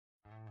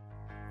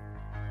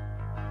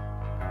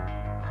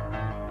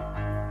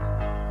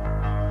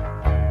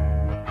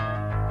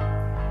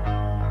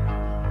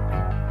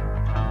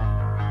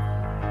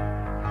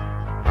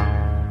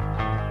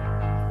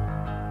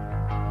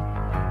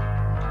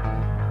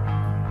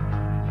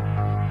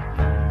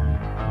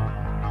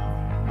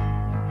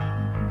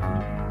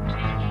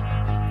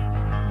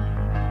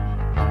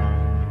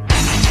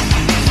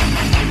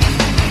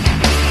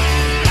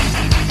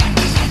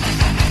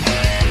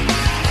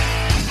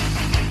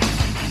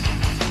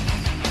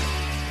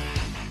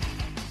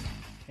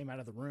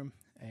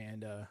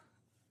and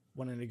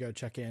wanted to go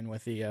check in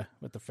with the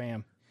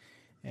fam.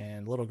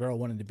 And little girl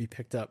wanted to be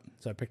picked up,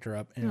 so I picked her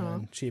up,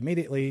 and she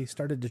immediately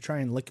started to try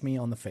and lick me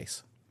on the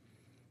face.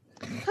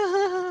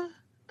 I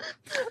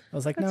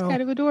was like, That's no.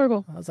 kind of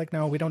adorable. I was like,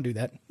 no, we don't do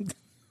that.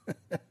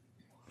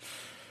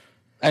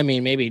 I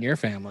mean, maybe in your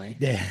family.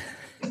 Yeah.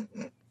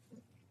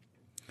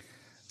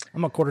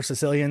 I'm a quarter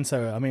Sicilian,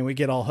 so I mean, we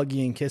get all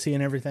huggy and kissy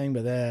and everything,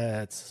 but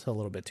that's a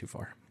little bit too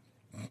far.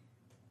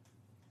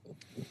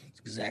 That's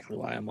exactly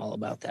why I'm all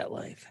about that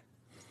life.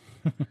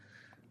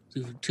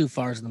 Too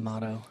far is the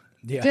motto.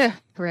 Yeah.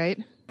 Right.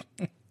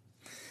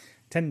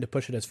 Tend to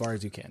push it as far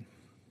as you can.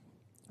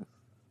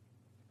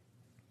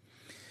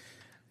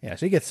 Yeah,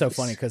 she gets so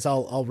funny because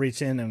I'll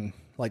reach in and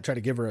like try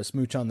to give her a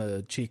smooch on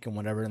the cheek and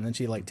whatever, and then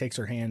she like takes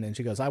her hand and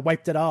she goes, "I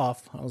wiped it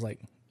off." I was like,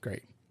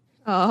 "Great."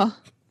 Oh.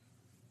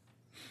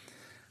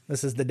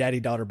 This is the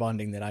daddy-daughter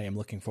bonding that I am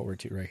looking forward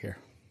to right here.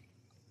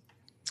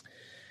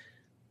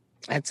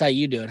 That's how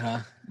you do it, huh?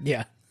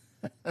 Yeah.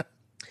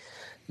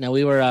 Now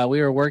we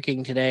were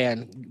working today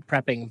on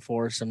prepping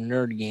for some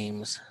nerd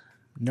games.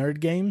 Nerd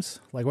games?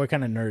 Like what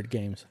kind of nerd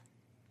games?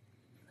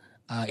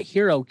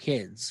 Hero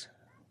Kids.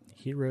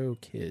 Hero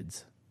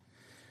Kids.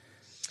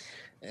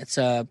 It's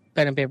a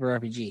pen and paper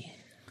RPG.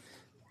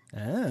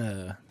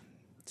 Ah.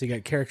 So you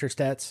got character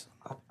stats?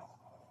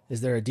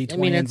 Is there a D20 I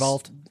mean,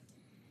 involved?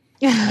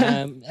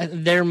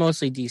 They're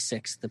mostly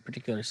D6, the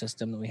particular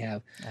system that we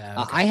have. Okay.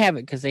 I have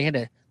it because they had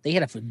a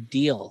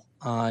deal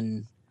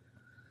on.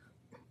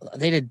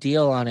 They had a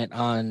deal on it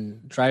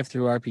on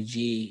Drive-Thru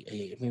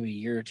RPG maybe a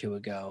year or two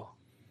ago.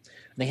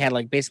 They had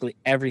like basically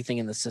everything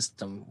in the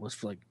system was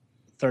for like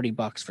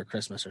 $30 for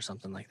Christmas or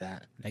something like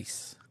that.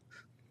 Nice.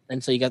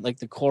 And so you got like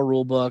the core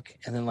rule book,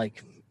 and then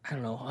like I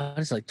don't know, what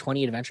is it, like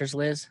 20 adventures,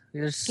 Liz?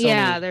 There's so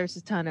many. There's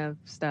a ton of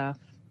stuff.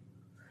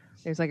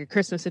 There's like a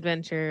Christmas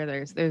adventure.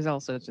 There's all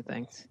sorts of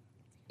things.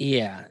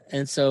 Yeah,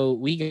 and so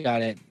we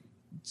got it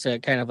to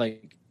kind of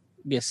like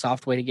be a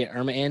soft way to get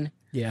Irma in.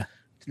 Yeah.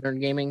 To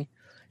nerd gaming.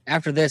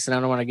 After this, and I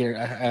don't want to get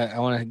her. I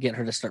want to get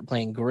her to start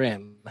playing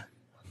Grimm.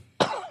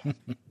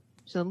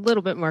 It's a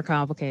little bit more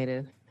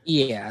complicated.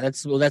 Yeah,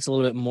 that's a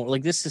little bit more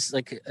like this is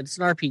like it's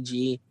an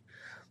RPG,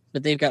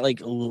 but they've got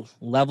like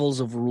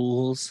levels of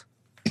rules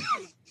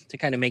to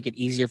kind of make it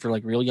easier for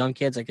like real young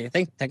kids. Like I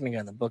think technically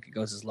in the book it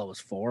goes as low as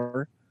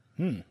 4.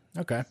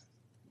 Okay.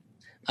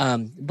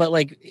 But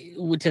like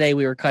today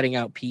we were cutting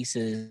out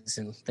pieces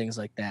and things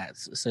like that.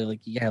 So like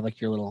you have like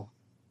your little,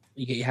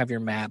 you have your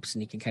maps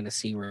and you can kind of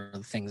see where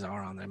the things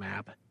are on the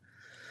map.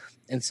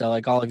 And so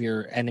like all of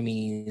your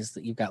enemies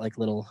that you've got like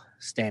little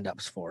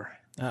stand-ups for.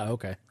 Oh,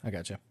 okay. I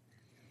gotcha.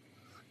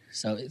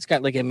 So it's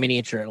got like a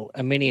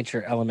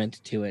miniature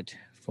element to it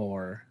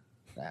for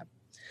that.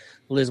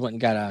 Liz went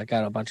and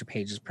got a bunch of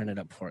pages printed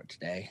up for it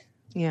today.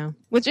 Yeah,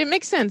 which it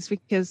makes sense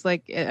because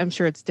like I'm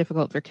sure it's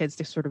difficult for kids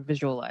to sort of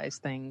visualize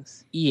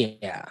things.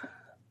 Yeah,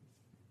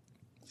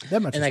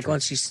 That much. and is like true.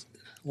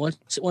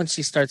 once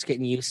she starts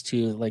getting used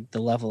to like the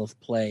level of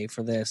play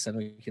for this, then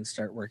we can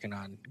start working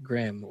on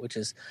Grimm, which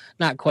is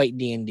not quite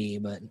D&D,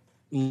 but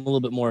a little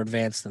bit more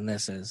advanced than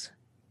this is.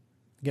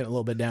 Get a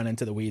little bit down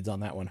into the weeds on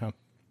that one, huh?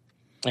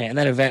 Yeah, and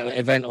then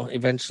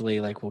eventually,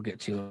 like we'll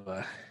get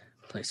to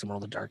play some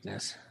World of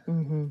Darkness.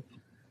 Mm-hmm.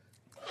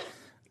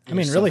 I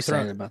mean, really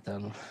throw about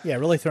them. Yeah,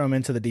 really throw them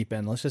into the deep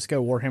end. Let's just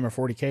go Warhammer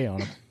 40K on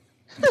them.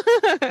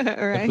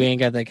 Right. Like we ain't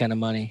got that kind of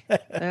money.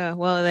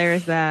 Well,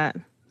 there's that.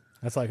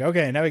 That's like,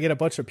 okay, now we get a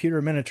bunch of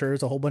pewter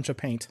miniatures, a whole bunch of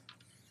paint.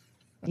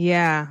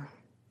 Yeah.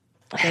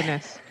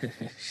 Goodness.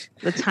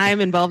 The time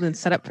involved in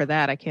setup for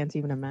that, I can't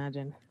even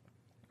imagine.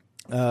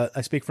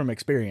 I speak from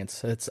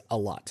experience. It's a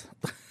lot.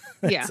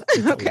 Yeah.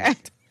 It's a Okay.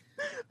 lot.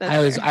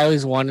 That's I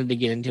always wanted to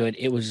get into it.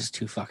 It was just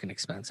too fucking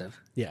expensive.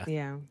 Yeah.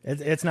 Yeah.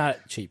 It's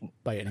not cheap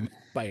by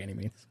any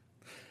means.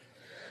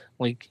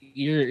 Like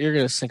you're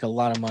gonna sink a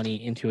lot of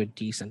money into a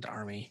decent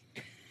army.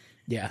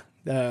 Yeah.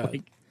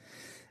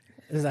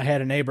 As I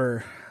had a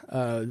neighbor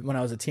when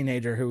I was a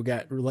teenager who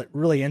got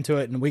really into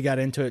it, and we got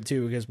into it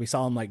too because we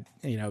saw him like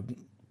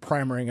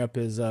primering up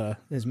his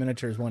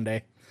miniatures one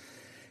day,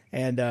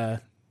 and I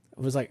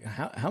was like,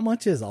 how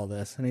much is all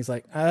this? And he's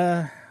like,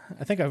 I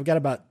think I've got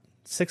about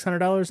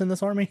 $600 in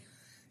this army,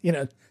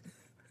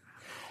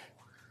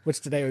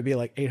 which today would be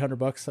like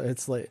 $800. So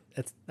it's like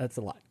that's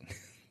a lot.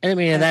 And I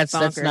mean, that's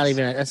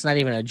bonkers. not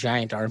even a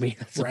giant army.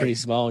 That's a pretty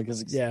small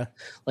because Yeah.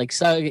 like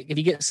so if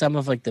you get some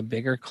of like the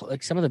bigger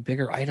some of the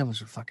bigger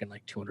items are fucking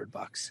like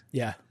 $200.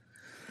 Yeah.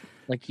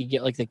 Like you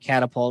get like the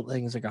catapult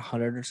things like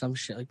 100 or some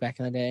shit like back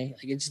in the day.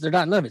 Like it's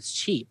none of it's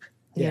cheap.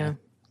 Yeah.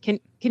 Can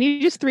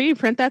you just 3D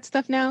print that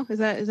stuff now? Is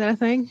that a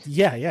thing?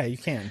 Yeah, you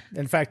can.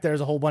 In fact,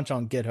 there's a whole bunch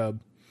on GitHub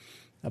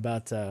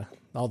about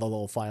all the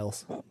little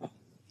files.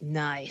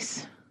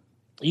 Nice.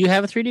 You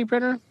have a 3D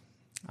printer?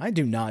 I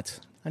do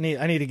not. I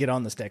need to get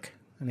on the stick.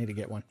 I need to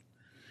get one.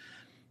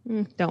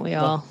 Don't we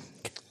all?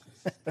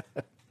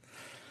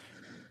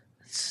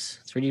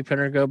 3D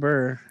printer go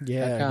burr.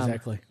 Yeah,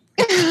 exactly.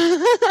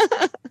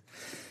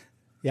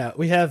 Yeah,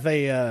 we have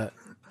a.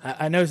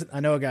 I know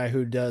a guy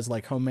who does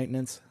like home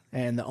maintenance,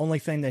 and the only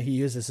thing that he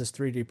uses his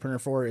 3D printer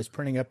for is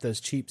printing up those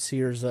cheap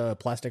Sears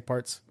plastic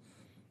parts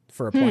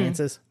for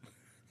appliances.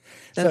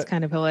 That's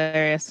kind of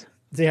hilarious.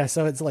 Yeah,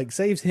 so it's like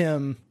saves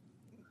him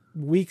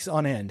weeks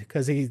on end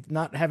because he's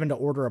not having to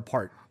order a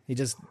part. He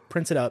just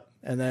prints it up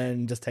and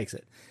then just takes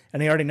it.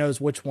 And he already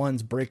knows which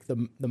ones break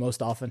the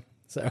most often.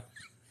 So,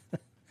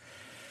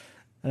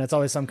 and it's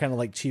always some kind of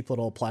like cheap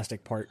little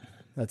plastic part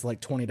that's like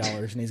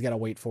 $20 and he's got to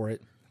wait for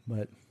it.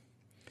 But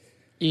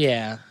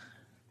Yeah,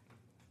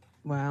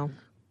 Wow.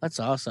 that's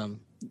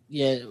awesome.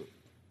 Yeah,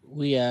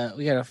 we got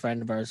a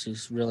friend of ours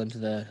who's real into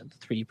the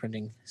 3D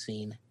printing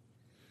scene.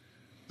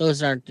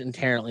 Those aren't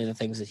inherently the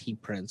things that he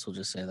prints. We'll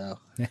just say though.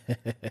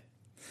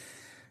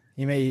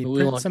 you may But we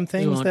print won't- some we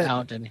things won't that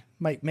out any.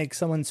 might make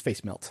someone's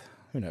face melt.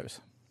 Who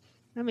knows?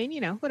 I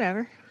mean,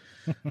 whatever.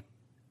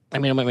 I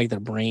mean, it might make their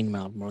brain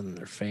melt more than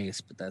their face,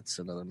 but that's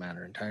another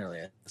matter entirely,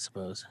 I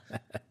suppose.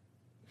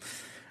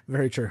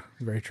 Very true.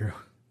 Very true.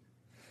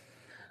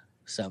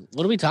 So,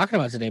 what are we talking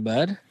about today,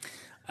 bud?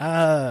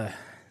 I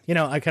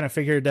kind of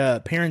figured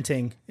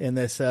parenting in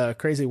this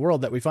crazy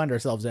world that we find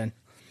ourselves in.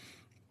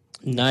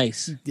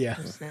 Nice. Yeah.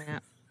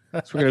 Snap.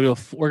 So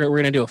we're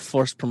gonna do a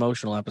forced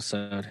promotional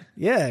episode.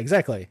 Yeah,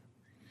 exactly.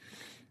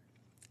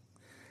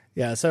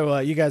 Yeah, so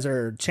you guys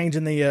are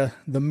changing the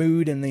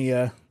mood and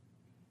the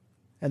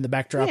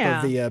backdrop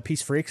Yeah. of the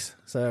Peace Freaks.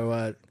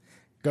 So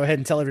go ahead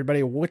and tell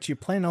everybody what you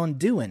plan on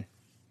doing.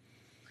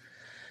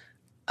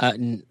 Not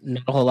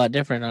a whole lot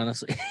different,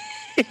 honestly.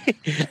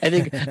 I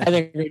think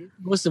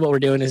most of what we're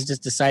doing is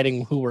just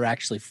deciding who we're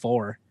actually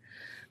for.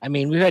 I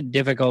mean, we've had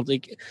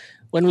difficulty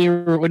when we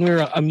were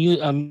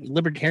a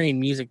libertarian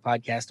music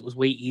podcast. It was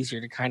way easier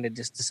to kind of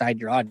just decide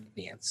your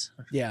audience.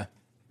 Yeah.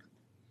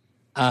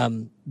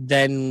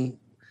 Then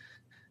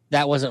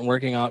that wasn't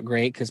working out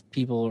great because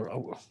people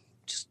are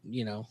just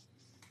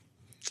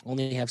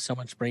only have so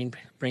much brain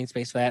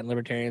space for that, and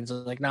libertarians are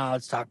like, no,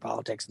 let's talk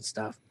politics and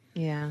stuff.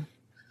 Yeah.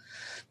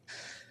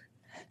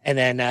 And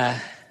then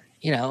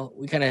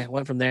we kind of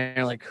went from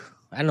there. Like,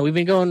 I don't know, we've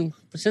been going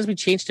since we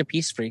changed to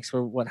Peace Freaks.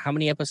 We're how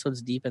many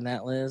episodes deep in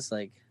that, Liz?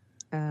 Like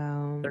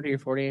 30 or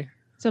 40?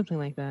 Something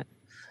like that.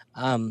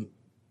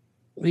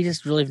 We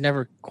just really have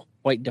never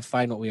quite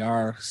defined what we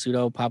are.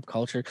 Pseudo pop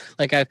culture.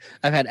 Like I've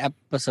had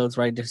episodes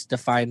where I just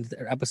defined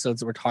episodes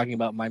that were talking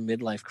about my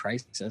midlife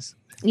crisis.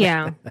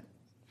 Yeah.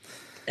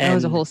 That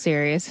was a And- whole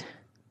series.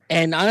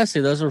 And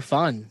honestly, those were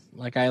fun.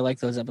 Like I like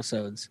those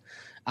episodes.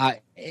 As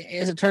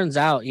it turns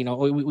out,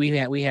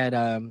 we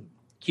had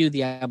Q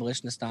the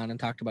abolitionist on and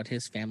talked about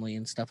his family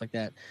and stuff like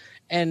that.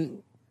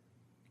 And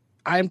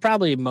I'm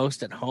probably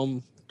most at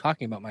home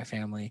talking about my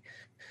family.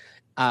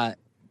 And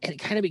it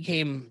kind of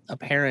became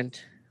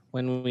apparent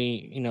when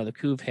we, the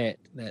coup hit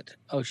that,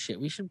 oh shit,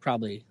 we should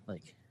probably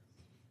like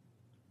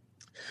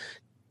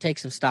take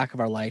some stock of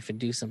our life and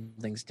do some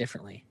things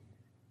differently.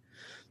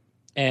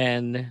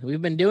 And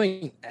we've been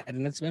doing that,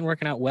 and it's been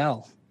working out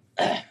well.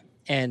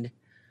 And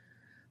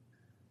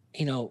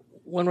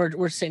when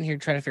we're sitting here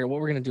trying to figure out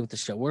what we're going to do with the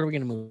show, where are we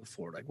going to move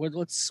forward? Like, what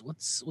do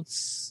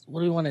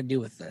we want to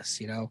do with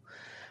this?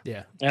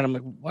 Yeah. And I'm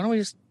like, why don't we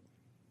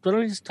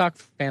just talk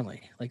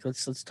family? Like,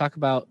 let's talk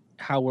about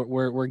how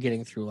we're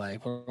getting through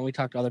life. Or when we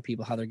talk to other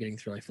people, how they're getting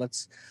through life.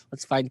 Let's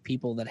find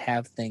people that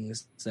have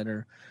things that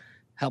are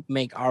help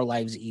make our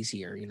lives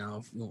easier.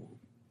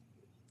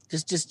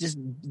 Just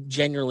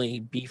generally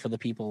be for the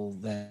people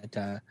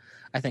that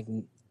I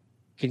think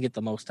can get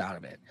the most out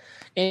of it.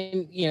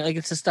 And like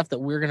it's the stuff that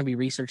we're going to be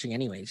researching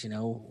anyways.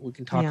 We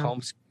can talk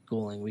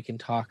homeschooling, we can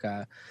talk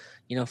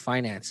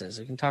finances,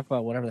 we can talk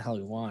about whatever the hell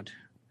we want,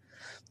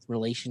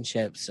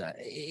 relationships.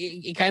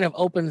 It kind of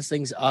opens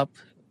things up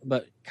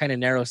but kind of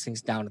narrows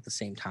things down at the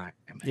same time.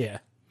 Yeah.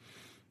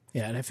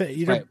 And if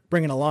you're not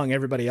bringing along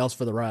everybody else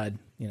for the ride,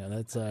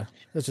 that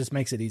just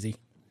makes it easy.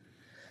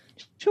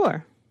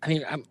 Sure. I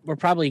mean, we're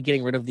probably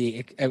getting rid of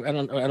the.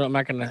 I'm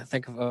not going to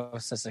think of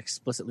us as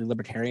explicitly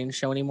libertarian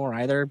show anymore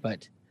either.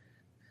 But,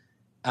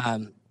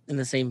 in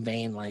the same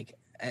vein, like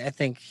I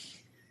think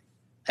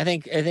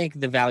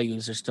the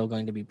values are still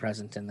going to be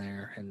present in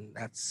there, and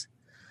that's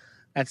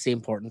the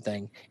important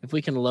thing. If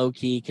we can low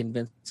key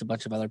convince a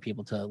bunch of other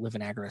people to live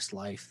an agorist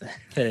life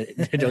that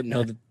they don't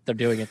know that they're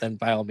doing it, then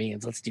by all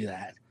means, let's do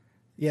that.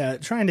 Yeah,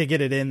 trying to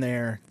get it in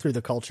there through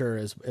the culture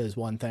is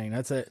one thing.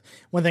 That's it.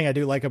 One thing I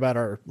do like about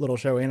our little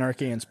show,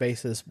 Anarchy in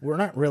Space, is we're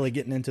not really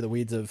getting into the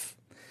weeds of,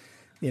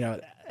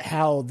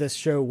 how this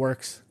show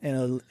works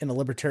in a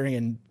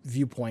libertarian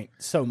viewpoint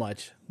so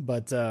much.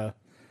 But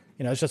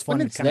it's just fun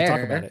to kind of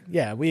talk about it.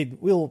 Yeah,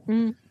 we'll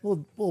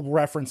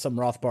reference some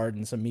Rothbard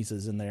and some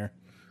Mises in there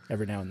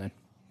every now and then.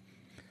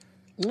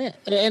 Yeah,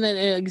 and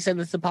like I said,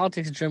 it's the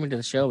politics of Germany to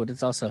the show, but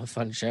it's also a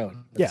fun show.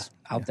 It's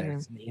out there.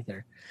 It's in the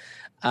ether.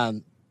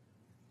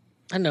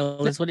 I know,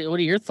 Liz, what are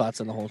your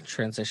thoughts on the whole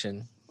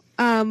transition?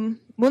 Well,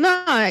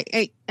 no,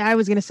 I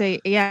was going to say,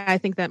 yeah, I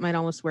think that might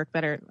almost work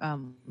better.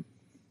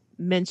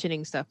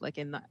 Mentioning stuff like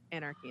in the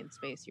Anarchy in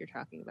Space you're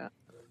talking about,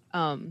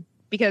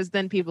 because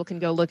then people can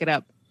go look it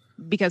up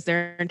because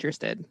they're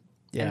interested.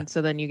 Yeah. And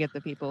so then you get the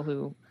people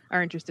who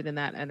are interested in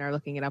that and are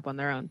looking it up on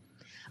their own.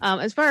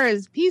 As far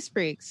as Peace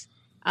Freaks,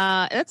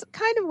 that's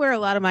kind of where a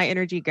lot of my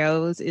energy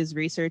goes, is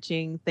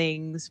researching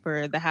things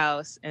for the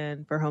house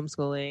and for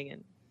homeschooling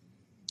and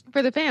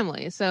for the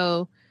family.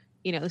 So,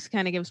 this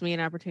kind of gives me an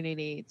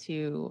opportunity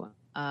to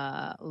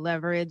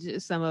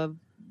leverage some of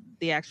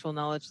the actual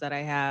knowledge that I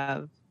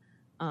have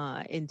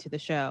into the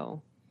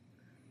show.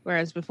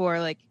 Whereas before,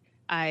 like,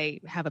 I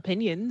have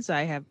opinions,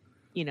 I have,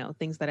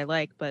 things that I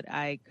like, but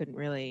I couldn't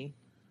really,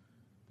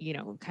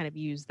 kind of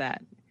use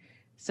that.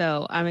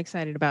 So I'm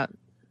excited about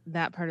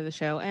that part of the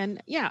show.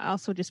 And yeah,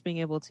 also just being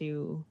able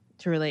to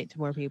relate to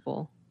more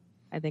people,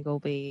 I think will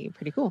be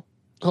pretty cool.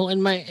 Oh,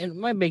 and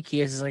my big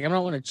key is like, I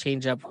don't want to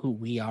change up who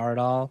we are at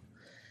all.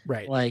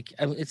 Right. Like,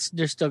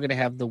 they're still going to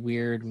have the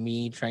weird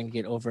me trying to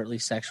get overtly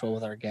sexual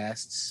with our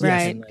guests.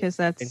 Right. Because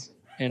that's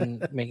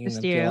and making them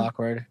just feel you.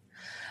 awkward.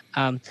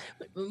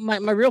 My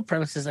real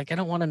premise is like, I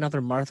don't want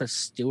another Martha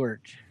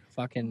Stewart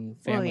fucking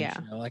family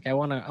show. Like, I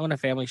want a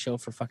family show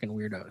for fucking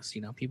weirdos,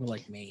 people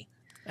like me.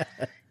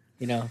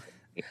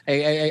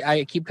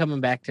 I keep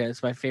coming back to it.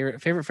 It's my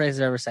favorite phrase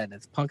I've ever said.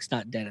 It's punk's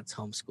not dead, it's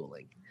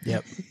homeschooling.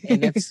 Yep.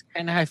 And that's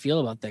kind of how I feel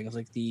about things.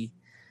 Like, the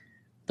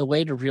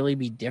way to really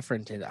be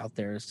different out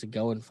there is to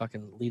go and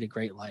fucking lead a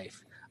great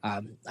life.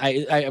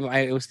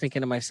 I was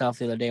thinking to myself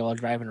the other day while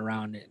driving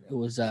around, it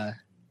was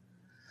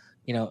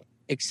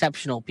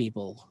exceptional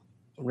people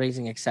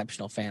raising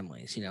exceptional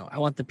families. I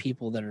want the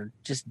people that are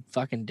just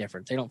fucking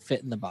different. They don't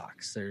fit in the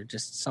box. They're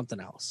just something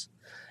else.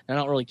 And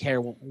I don't really care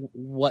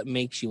what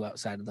makes you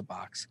outside of the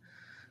box,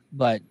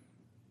 but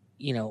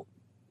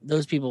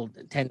those people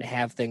tend to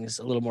have things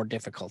a little more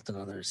difficult than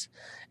others.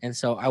 And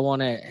so I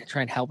want to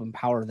try and help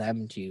empower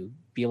them to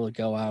be able to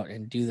go out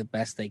and do the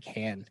best they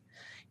can.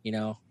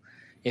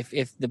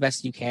 If the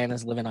best you can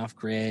is living off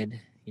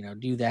grid,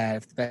 do that.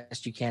 If the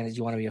best you can is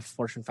you want to be a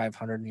Fortune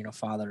 500,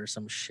 father or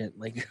some shit,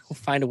 like,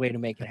 find a way to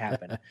make it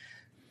happen.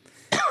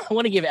 I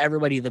want to give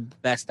everybody the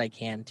best I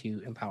can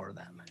to empower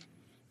them.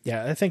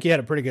 Yeah, I think you had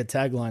a pretty good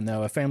tagline,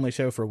 though. A family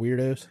show for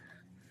weirdos.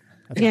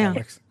 I think that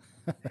works.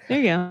 There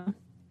you go.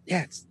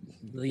 Yeah, it's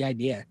the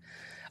idea.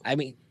 I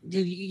mean,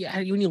 dude,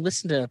 when you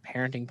listen to a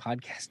parenting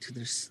podcast,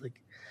 dude,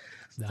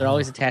 they're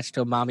always attached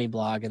to a mommy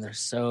blog, and they're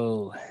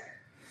so...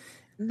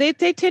 They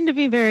tend to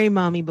be very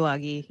mommy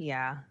bloggy,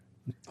 yeah.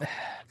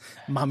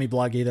 Mommy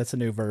bloggy, that's a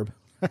new verb.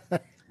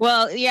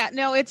 Well, yeah,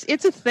 no, it's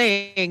a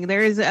thing.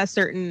 There is a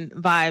certain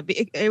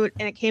vibe,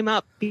 and it came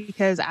up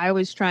because I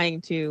was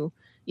trying to,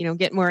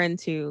 get more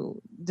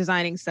into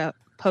designing stuff,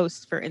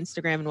 posts for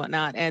Instagram and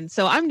whatnot. And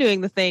so I'm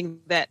doing the thing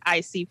that I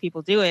see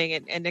people doing,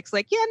 and Nick's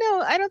like, yeah, no,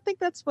 I don't think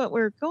that's what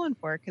we're going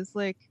for, because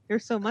like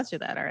there's so much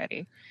of that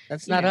already.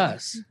 That's not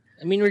us.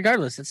 I mean,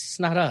 regardless, it's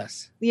not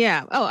us.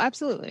 Yeah. Oh,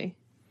 absolutely.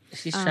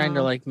 She's trying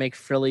to like make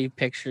frilly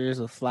pictures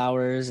with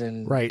flowers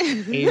and right.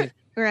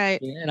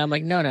 Right. And I'm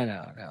like, no.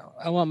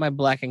 I want my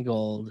black and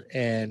gold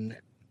and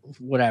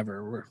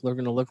whatever. We're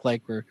going to look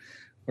like we're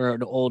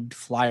an old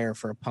flyer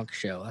for a punk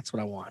show. That's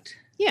what I want.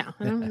 Yeah,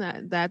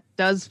 that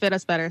does fit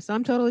us better. So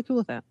I'm totally cool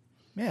with that.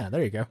 Yeah,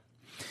 there you go.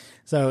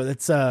 So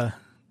it's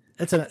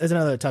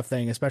another tough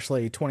thing,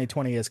 especially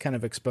 2020 is kind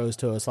of exposed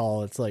to us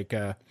all. It's like,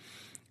 the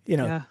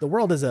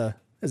world is a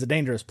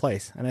dangerous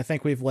place, and I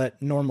think we've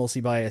let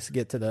normalcy bias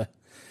get to the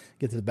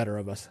better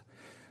of us.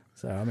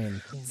 So I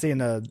mean, seeing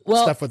the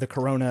stuff with the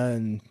corona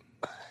and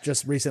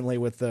just recently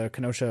with the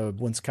Kenosha,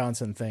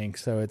 Wisconsin thing.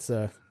 So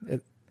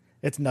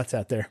it's nuts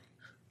out there.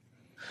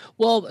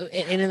 Well,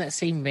 and in that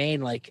same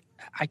vein, like,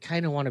 I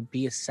kind of want to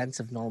be a sense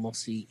of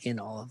normalcy in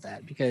all of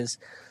that, because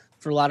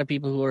for a lot of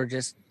people who are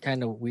just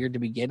kind of weird to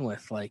begin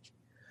with, like,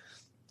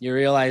 you're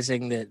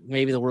realizing that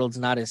maybe the world's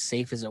not as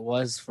safe as it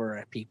was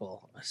for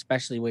people,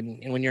 especially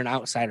when you're an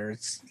outsider.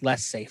 It's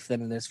less safe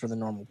than it is for the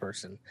normal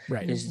person.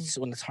 Right. It's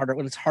when it's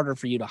harder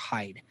for you to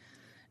hide.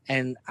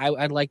 And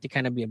I'd like to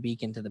kind of be a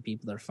beacon to the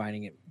people that are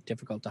finding it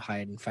difficult to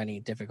hide and finding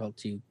it difficult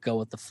to go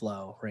with the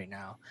flow right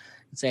now,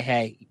 and say,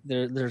 hey,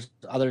 there's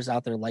others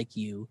out there like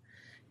you,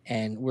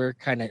 and we're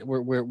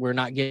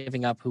not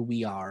giving up who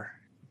we are,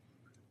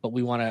 but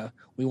we want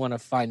to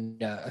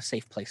find a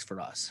safe place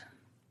for us.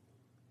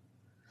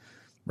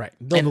 Right.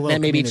 Build a little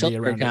maybe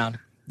Childeberg Town.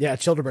 Yeah,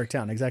 Childeberg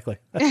Town, exactly.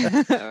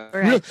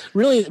 Right.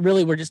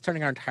 Really, we're just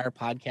turning our entire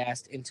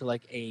podcast into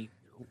like a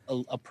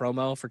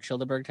promo for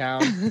Childeberg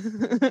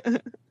Town.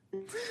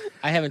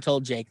 I haven't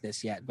told Jake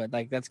this yet, but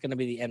like that's going to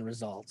be the end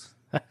result.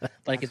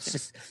 Like it's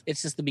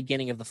just the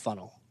beginning of the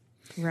funnel.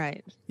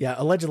 Right. Yeah.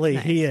 Allegedly,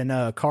 he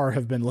and Carr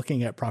have been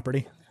looking at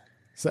property.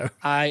 So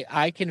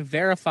I can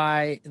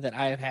verify that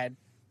I have had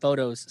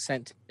photos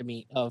sent to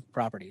me of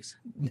properties.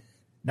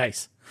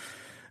 Nice.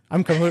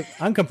 I'm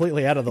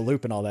completely out of the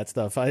loop and all that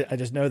stuff. I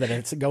just know that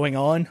it's going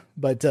on,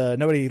 but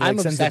nobody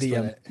sends a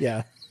DM. With it.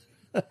 Yeah.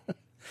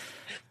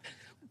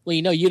 Well,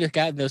 you'd have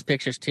gotten those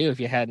pictures too if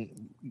you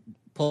hadn't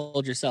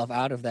pulled yourself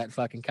out of that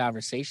fucking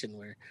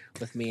conversation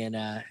with me and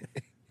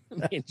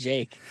me and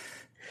Jake.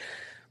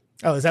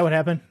 Oh, is that what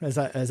happened? As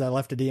I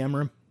left a DM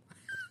room?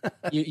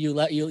 you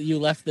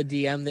left the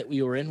DM that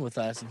we were in with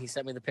us, and he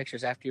sent me the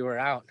pictures after you were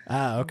out.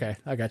 Ah, okay,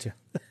 I got you.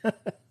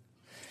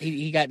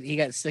 he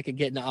got sick of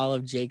getting all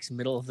of Jake's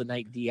middle of the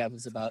night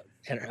DMs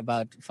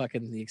about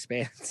fucking the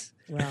Expanse.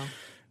 Wow.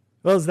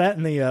 Well, is that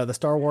in the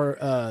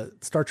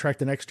Star Trek: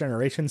 The Next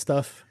Generation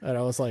stuff? And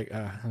I was like,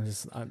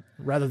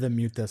 rather than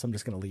mute this, I'm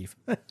just gonna leave.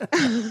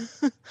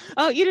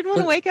 Oh, you didn't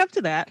want to wake up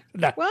to that?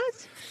 No.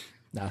 What?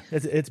 No,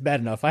 it's bad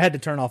enough. I had to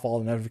turn off all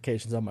the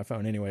notifications on my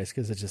phone anyways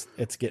because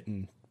it's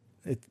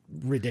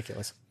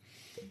ridiculous.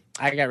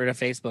 I got rid of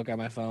Facebook on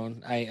my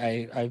phone.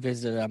 I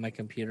visit it on my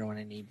computer when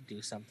I need to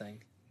do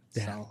something.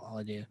 Yeah. So all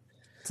I do.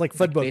 It's like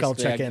Footbook. I'll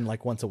check basically, in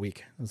like once a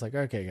week. I was like,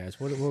 okay, guys,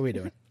 what are we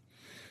doing?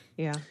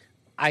 Yeah.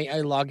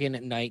 I log in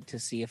at night to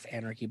see if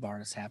Anarchy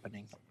Bar is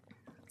happening.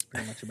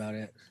 Pretty much about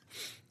it.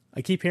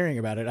 I keep hearing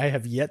about it. I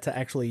have yet to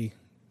actually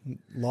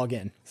log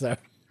in. So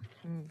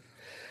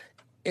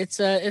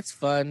It's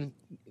fun.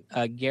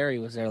 Gary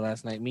was there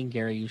last night. Me and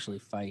Gary usually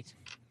fight.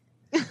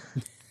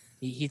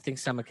 he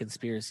thinks I'm a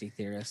conspiracy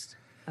theorist.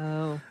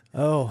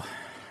 oh,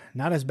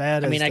 not as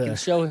bad. I mean, as I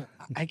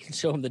can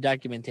show him the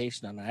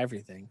documentation on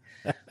everything.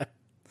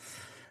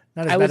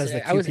 Not as bad as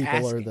the Q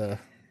people or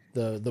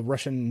the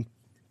Russian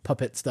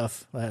puppet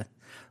stuff. I'm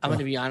going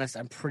to be honest.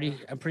 I'm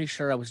pretty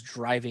sure I was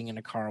driving in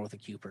a car with a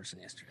Q person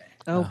yesterday.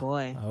 Oh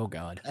boy. Oh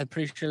God. I'm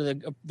pretty sure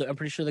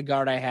the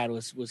guard I had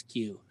was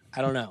Q.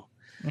 I don't know.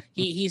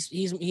 He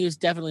was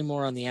definitely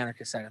more on the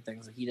anarchist side of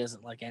things. Like he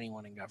doesn't like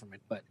anyone in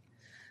government, but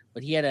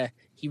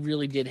he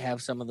really did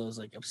have some of those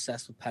like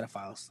obsessed with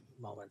pedophiles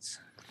moments.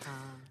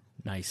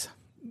 Nice.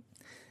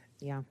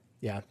 Yeah.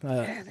 Yeah.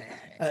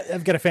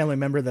 I've got a family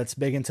member that's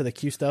big into the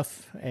Q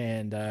stuff,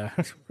 and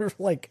we're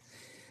like,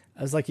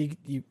 I was like,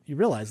 you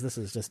realize this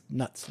is just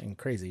nuts and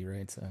crazy,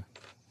 right? So,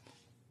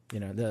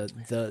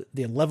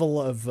 the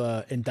level of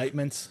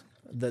indictments,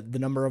 the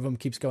number of them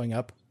keeps going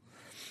up.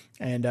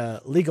 And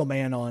Legal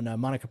Man on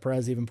Monica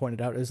Perez even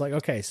pointed out, it was like,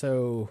 okay,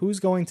 so who's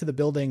going to the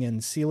building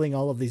and sealing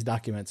all of these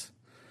documents?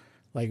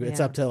 Like it's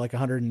up to like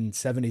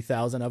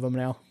 170,000 of them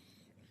now.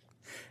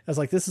 I was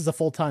like, this is a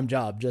full-time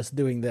job just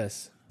doing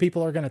this.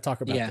 People are going to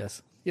talk about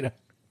this,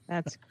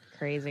 That's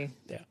crazy.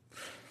 Yeah.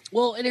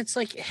 Well, and it's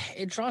like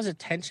it draws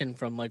attention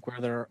from like where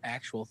there are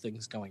actual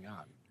things going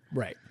on.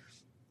 Right.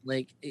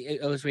 Like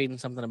I was reading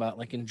something about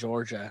like in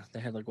Georgia, they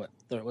had like what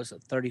was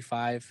it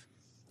 35?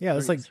 Yeah,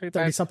 it's like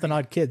 30 something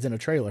odd kids in a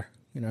trailer,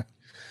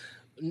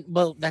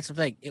 Well, that's the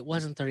thing. It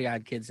wasn't 30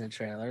 odd kids in a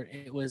trailer.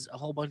 It was a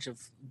whole bunch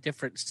of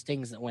different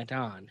stings that went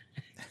on.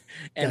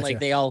 And like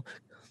they all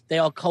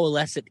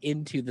coalesce it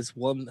into this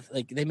one,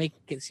 like they make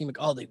it seem like,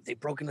 oh, they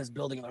broke in this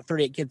building and there are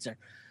 38 kids there.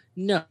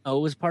 No, it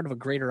was part of a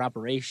greater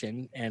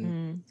operation,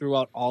 and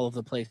throughout all of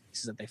the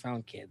places that they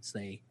found kids,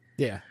 they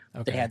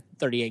had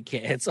 38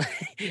 kids.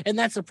 And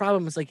that's the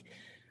problem. It's like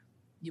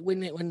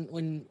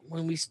when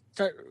we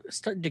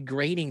start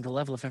degrading the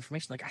level of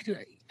information, like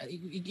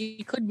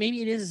you could,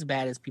 maybe it is as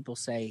bad as people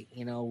say,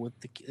 with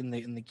in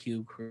the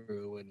Q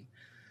crew, and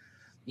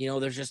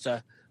there's just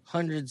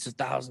hundreds of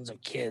thousands of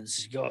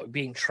kids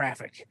being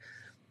trafficked.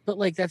 But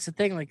like that's the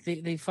thing, like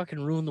they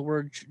fucking ruin the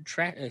word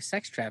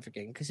sex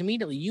trafficking, because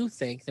immediately you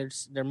think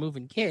they're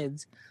moving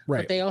kids, right?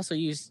 But they also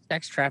use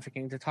sex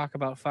trafficking to talk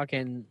about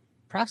fucking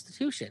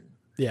prostitution.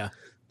 Yeah.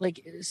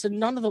 Like, so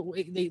none of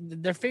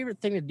their favorite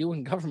thing to do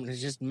in government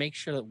is just make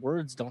sure that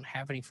words don't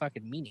have any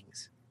fucking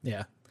meanings.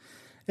 Yeah.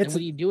 And what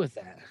do you do with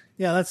that?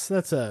 Yeah, that's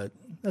a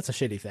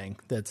shitty thing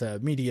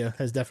that media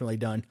has definitely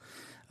done.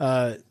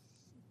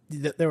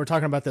 They were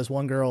talking about this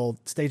one girl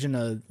staging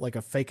a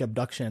fake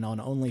abduction on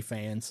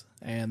OnlyFans,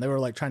 and they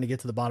were like trying to get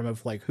to the bottom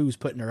of like who's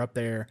putting her up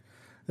there.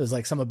 There's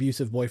like some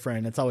abusive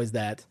boyfriend. It's always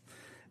that.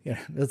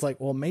 It's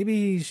like, well,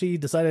 maybe she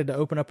decided to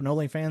open up an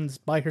OnlyFans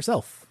by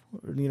herself.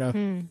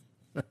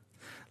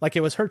 Like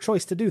it was her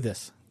choice to do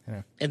this.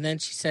 And then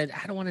she said,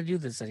 I don't want to do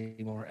this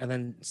anymore, and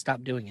then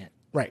stopped doing it.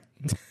 Right.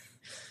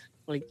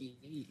 Like,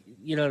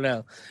 you don't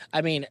know.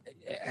 I mean,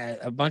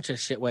 a bunch of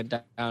shit went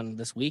down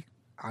this week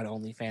on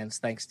OnlyFans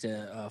thanks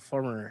to a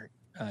former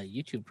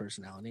YouTube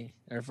personality,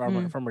 or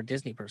former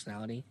Disney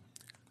personality.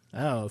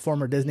 Oh, a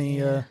former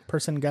Disney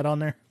person got on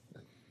there?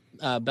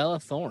 Bella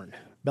Thorne.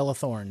 Bella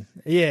Thorne.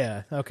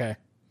 Yeah, okay.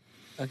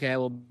 Okay,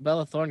 well,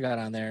 Bella Thorne got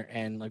on there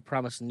and like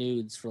promised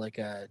nudes for like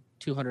a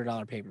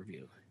 $200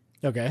 pay-per-view.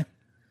 Okay.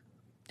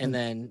 And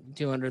then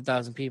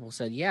 200,000 people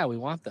said, yeah, we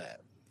want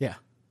that. Yeah.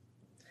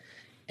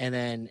 And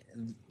then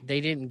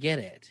they didn't get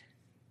it.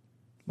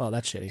 Well,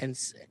 that's shitty.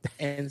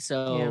 And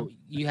so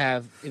you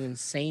have an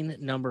insane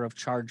number of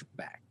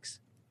chargebacks.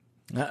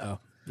 Uh-oh.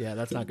 Yeah,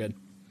 that's not good.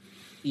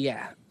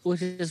 Yeah,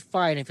 which is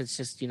fine if it's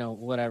just,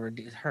 whatever.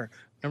 Her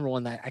number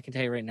one, that I can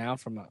tell you right now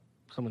from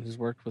someone who's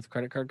worked with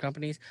credit card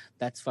companies,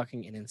 that's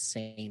fucking an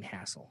insane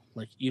hassle.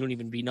 Like you don't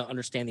even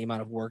understand the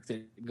amount of work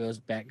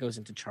that goes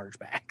into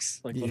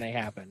chargebacks. Like when they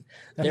happen,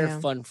 they're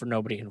fun for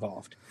nobody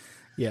involved.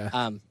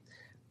 Yeah.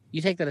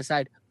 You take that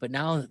aside, but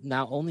now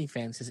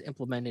OnlyFans has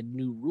implemented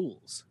new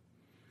rules.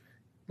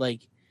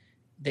 Like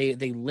they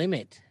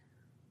limit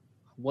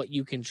what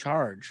you can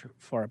charge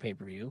for a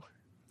pay-per-view.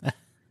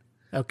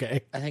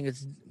 Okay. I think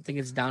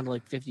it's down to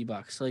like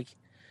 $50. Like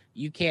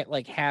you can't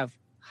like have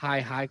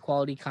high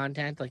quality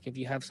content. Like if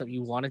you have something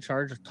you want to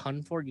charge a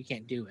ton for, you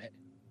can't do it.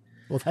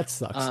 Well, that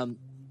sucks.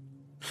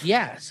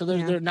 Yeah, so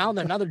Yeah. they're now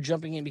they're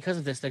jumping in because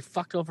of this. They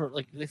fucked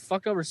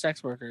over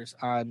sex workers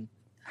on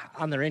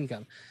their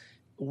income.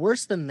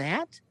 Worse than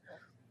that,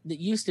 it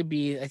used to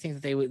be, I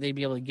think that they'd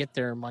be able to get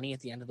their money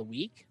at the end of the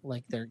week,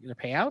 like their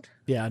payout.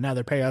 Yeah, now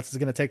their payouts is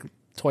going to take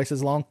twice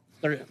as long.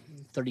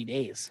 30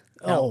 days.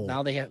 Oh.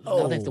 Now they have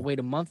to wait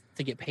a month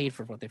to get paid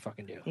for what they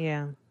fucking do.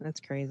 Yeah,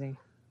 that's crazy.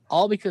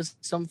 All because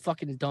some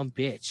fucking dumb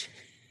bitch,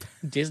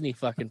 Disney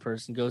fucking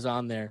person goes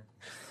on there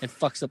and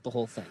fucks up the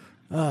whole thing.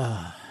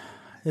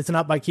 It's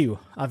not by Q,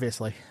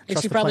 obviously. And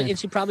Trust she the probably plan. and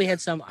she probably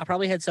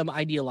had some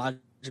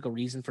ideological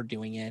reason for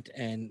doing it,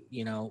 and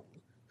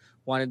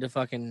wanted to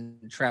fucking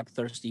trap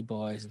thirsty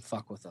boys and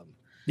fuck with them.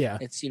 Yeah.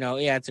 It's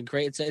it's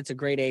a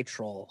great A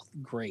troll,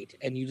 great,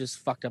 and you just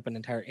fucked up an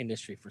entire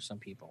industry for some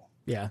people.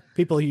 Yeah.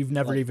 People you've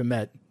never even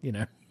met,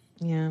 Yeah.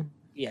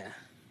 Yeah.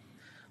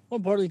 More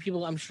importantly,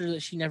 people I'm sure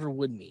that she never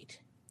would meet.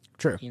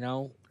 True.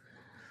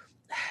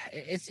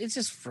 It's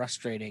just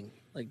frustrating.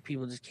 Like,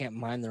 people just can't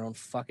mind their own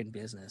fucking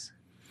business.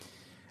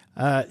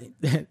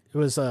 It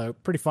was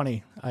pretty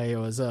funny.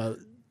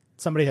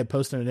 Somebody had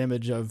posted an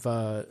image of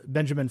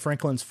Benjamin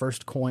Franklin's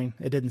first coin.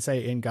 It didn't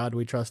say "In God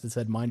We Trust." It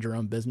said "Mind your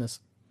own business."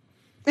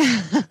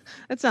 That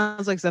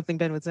sounds like something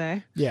Ben would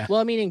say. Yeah.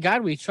 Well, I mean, in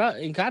God we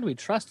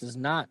trust is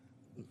not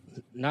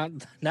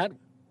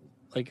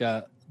like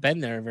been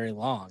there very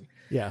long.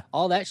 Yeah.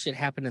 All that shit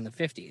happened in the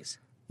 50s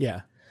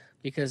Yeah.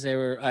 because they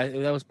were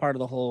that was part of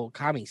the whole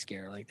commie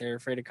scare. Like, they're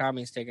afraid of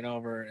commies taking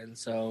over, and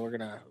so we're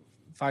gonna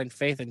find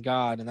faith in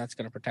God, and that's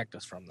gonna protect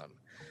us from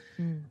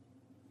them.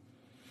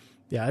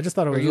 Yeah. I just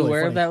thought it was Were you really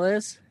aware funny. of that,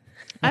 Liz?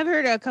 I've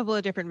heard a couple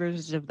of different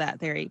versions of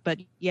that theory, but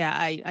yeah,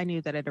 I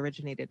knew that it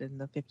originated in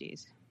the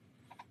 50s.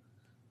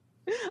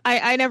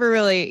 I never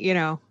really,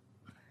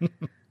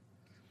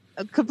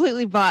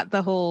 completely bought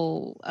the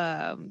whole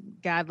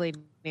godly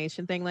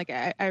nation thing. Like,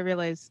 I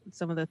realize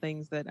some of the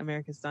things that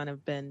America's done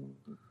have been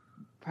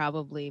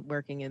probably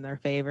working in their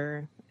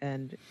favor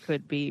and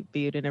could be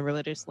viewed in a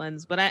religious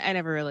lens, but I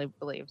never really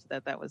believed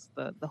that was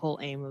the whole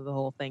aim of the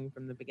whole thing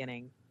from the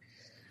beginning.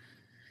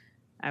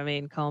 I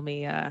mean, call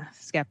me a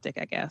skeptic,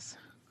 I guess.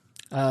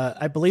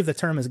 I believe the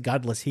term is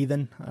godless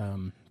heathen.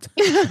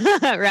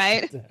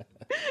 Right?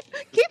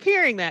 Keep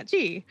hearing that.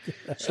 Gee,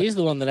 She's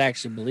the one that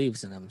actually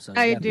believes in him. So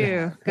I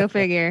do. Go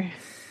figure.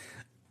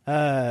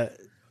 I've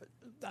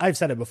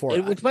said it before.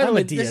 Which, by the I'm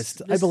way, a deist.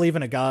 this- I believe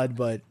in a God,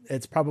 but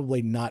it's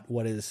probably not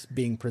what is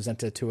being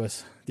presented to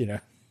us.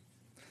 You're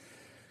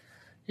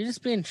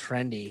just being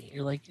trendy.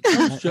 You're like,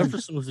 Thomas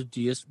Jefferson was a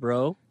deist,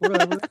 bro.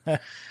 Whatever.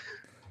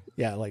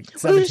 Yeah, like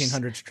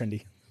 1700s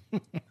trendy.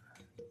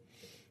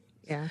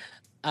 Yeah.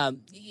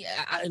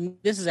 And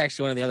this is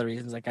actually one of the other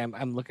reasons. Like,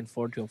 I'm looking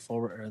forward to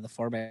the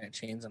format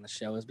change on the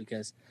show is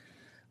because,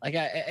 like,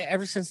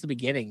 ever since the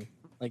beginning,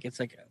 like, it's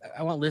like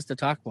I want Liz to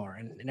talk more,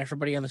 and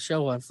everybody on the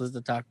show wants Liz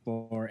to talk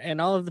more,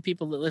 and all of the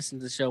people that listen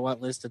to the show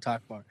want Liz to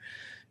talk more.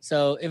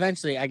 So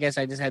eventually, I guess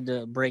I just had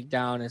to break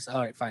down and say,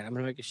 all right, fine, I'm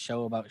gonna make a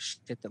show about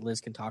shit that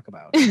Liz can talk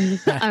about.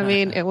 I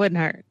mean, it wouldn't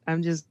hurt.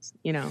 I'm just,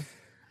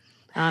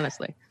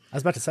 honestly. I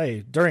was about to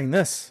say during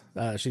this,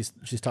 she's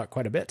talked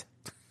quite a bit.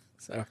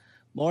 So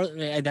More,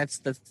 that's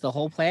the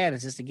whole plan,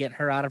 is just to get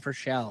her out of her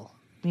shell.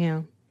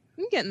 Yeah.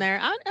 I'm getting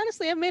there.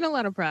 Honestly, I've made a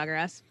lot of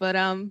progress, but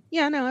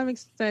yeah, no, I'm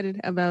excited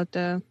about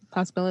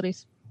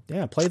possibilities.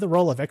 yeah, play the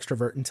role of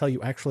extrovert until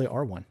you actually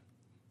are one.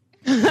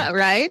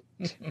 Right?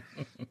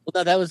 Well,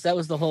 no, that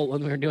was the whole,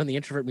 when we were doing the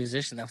introvert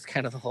musician, that was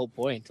kind of the whole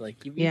point.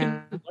 Like, you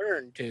can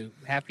learn to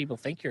have people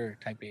think you're a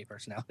type A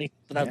personality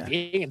without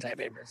being a type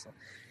A person.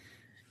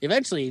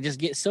 Eventually, you just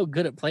get so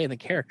good at playing the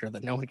character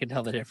that no one can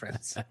tell the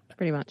difference.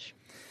 Pretty much.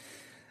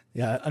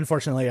 Yeah,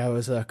 unfortunately, I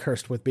was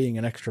cursed with being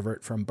an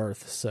extrovert from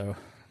birth. So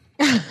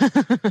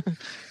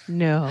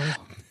No.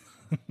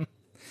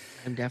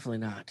 I'm definitely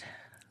not.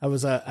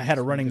 I had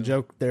a running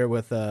joke there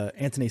with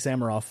Anthony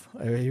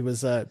Samaroff. He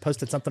was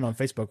posted something on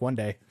Facebook one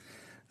day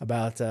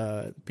about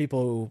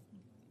people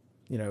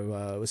who,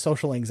 with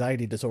social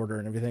anxiety disorder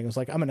and everything. It was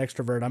like, I'm an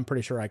extrovert. I'm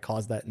pretty sure I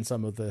caused that in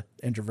some of the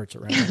introverts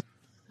around me.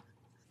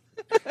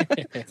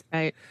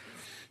 Right.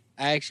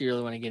 I actually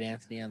really want to get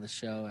Anthony on the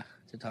show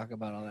to talk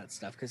about all that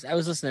stuff, because I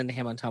was listening to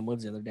him on Tom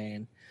Woods the other day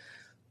and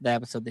the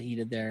episode that he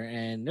did there,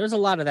 and there was a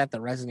lot of that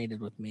resonated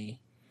with me,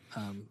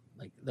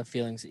 like the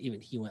feelings that even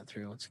he went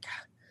through. It's like,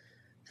 God,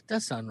 that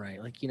does sound right.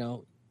 Like,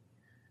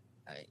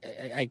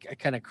 I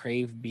kind of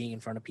crave being in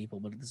front of people,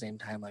 but at the same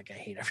time, like, I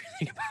hate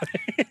everything about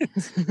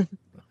it.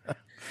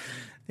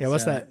 Yeah,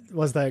 what's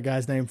that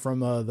guy's name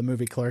from the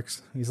movie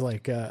Clerks? He's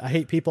like, I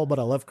hate people, but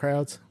I love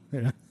crowds.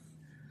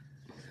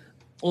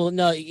 Well,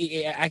 no,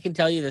 I can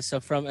tell you this. So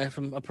from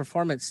a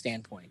performance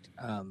standpoint,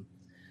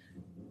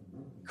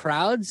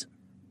 crowds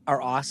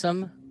are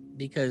awesome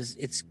because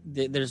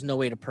there's no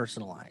way to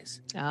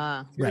personalize.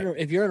 Right.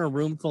 If you're in a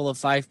room full of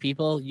 5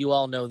 people, you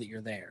all know that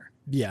you're there.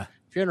 Yeah.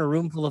 If you're in a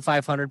room full of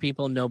 500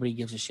 people, nobody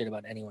gives a shit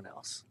about anyone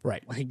else.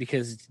 Right. Like,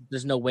 because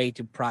there's no way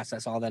to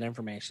process all that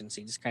information. So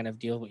you just kind of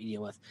deal with what you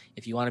deal with.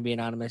 If you want to be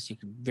anonymous, you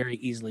can very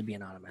easily be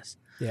anonymous.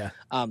 Yeah.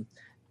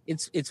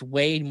 it's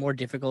way more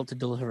difficult to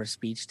deliver a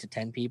speech to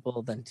 10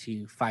 people than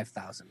to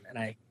 5,000, and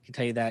I can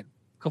tell you that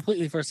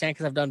completely firsthand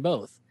because I've done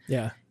both.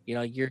 Yeah. You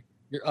know, you're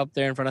up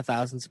there in front of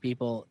thousands of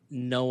people.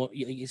 No,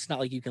 it's not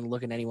like you can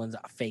look in anyone's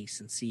face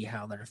and see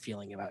how they're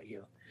feeling about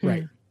you.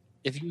 Right.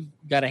 If you've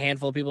got a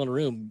handful of people in a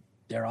room,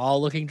 they're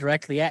all looking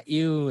directly at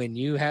you, and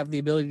you have the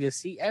ability to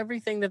see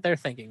everything that they're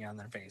thinking on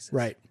their faces.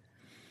 Right.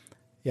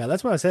 Yeah,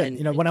 that's what I said.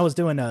 And when I was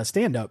doing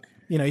stand-up,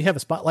 you have a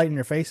spotlight in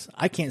your face.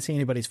 I can't see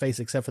anybody's face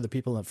except for the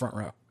people in the front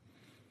row.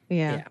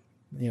 Yeah.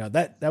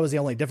 That was the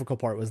only difficult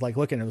part, was like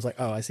looking, it was like,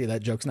 oh, I see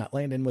that joke's not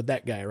landing with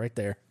that guy right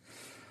there.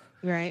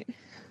 Right.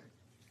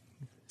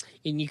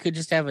 And you could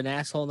just have an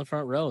asshole in the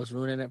front row is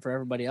ruining it for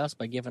everybody else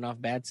by giving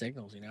off bad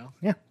signals,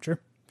 Yeah, true.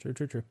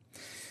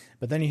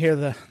 But then you hear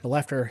the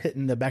laughter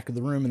hitting the back of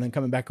the room and then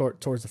coming back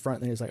towards the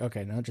front, and he's like,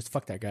 okay, no, just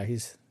fuck that guy.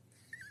 He's...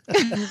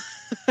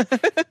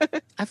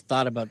 I've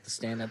thought about the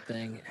stand-up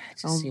thing.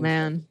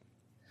 Man.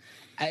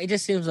 It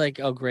just seems like,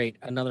 oh, great,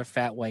 another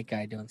fat white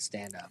guy doing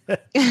stand-up.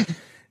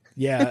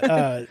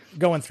 Yeah,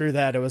 going through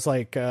that, it was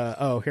like,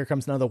 oh, here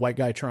comes another white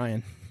guy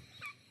trying.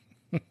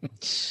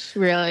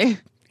 Really?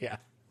 Yeah.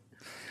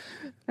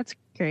 That's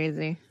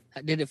crazy.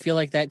 Did it feel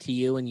like that to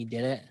you when you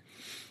did it?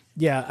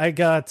 Yeah, I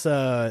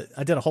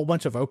did a whole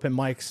bunch of open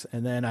mics,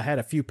 and then I had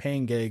a few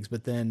paying gigs,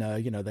 but then,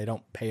 they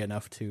don't pay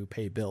enough to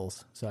pay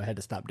bills. So I had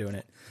to stop doing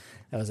it.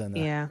 That was in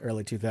the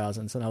early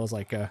 2000s. And I was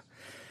like,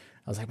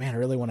 man, I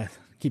really want to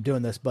keep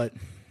doing this, but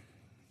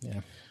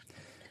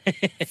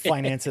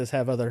finances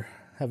have other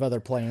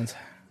plans.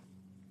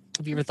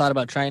 Have you ever thought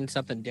about trying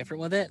something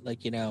different with it? Like,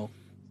 I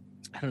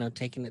don't know,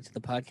 taking it to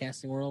the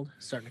podcasting world,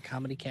 starting a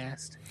comedy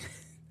cast?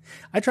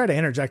 I try to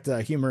interject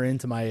humor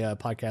into my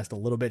podcast a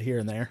little bit here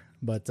and there,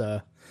 but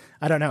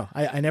I don't know.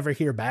 I never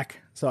hear back,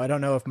 so I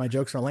don't know if my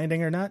jokes are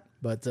landing or not.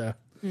 But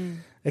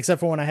except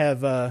for when I have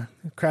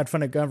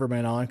crowdfunded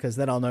government on, because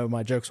then I'll know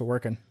my jokes are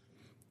working.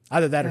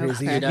 Either that or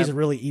he's a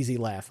really easy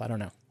laugh. I don't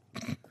know.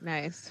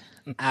 Nice.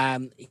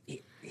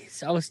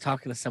 So I was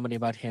talking to somebody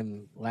about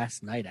him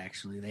last night.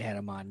 Actually, they had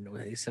him on.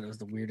 They said it was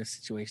the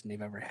weirdest situation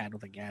they've ever had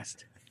with a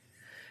guest.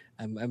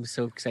 I'm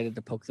so excited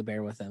to poke the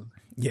bear with him.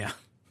 Yeah,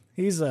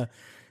 he's an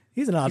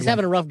odd. He's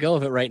having a rough go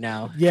of it right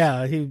now.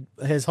 Yeah,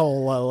 his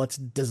whole let's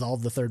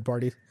dissolve the third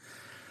party.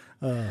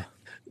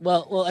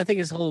 Well, I think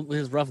his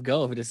rough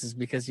go of it is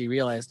because he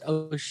realized,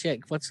 oh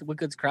shit, what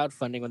good's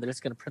crowdfunding when they're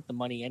just going to print the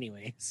money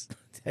anyways?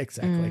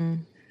 Exactly.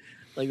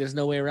 Like, there's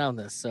no way around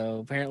this. So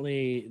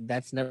apparently,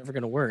 that's never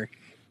going to work.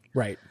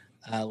 Right.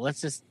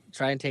 Let's just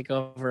try and take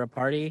over a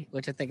party,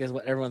 which I think is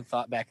what everyone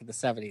thought back in the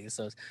 70s.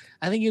 So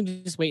I think you're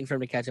just waiting for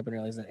him to catch up and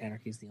realize that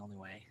anarchy is the only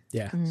way.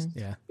 Yeah.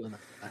 Yeah. Doing the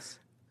best.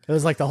 It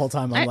was like the whole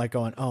time I'm like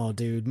going, oh,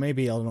 dude,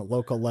 maybe on a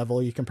local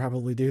level you can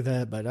probably do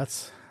that, but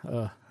that's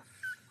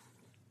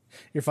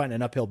you're fighting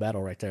an uphill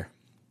battle right there.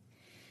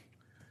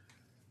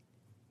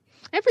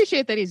 I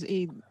appreciate that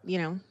he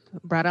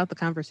brought out the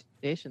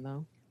conversation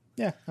though.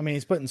 Yeah, I mean,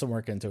 he's putting some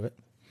work into it.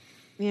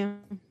 Yeah.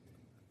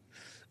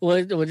 Well,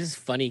 it's just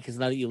funny because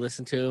now that you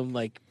listen to him,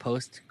 like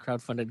post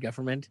crowdfunded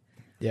government,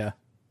 yeah,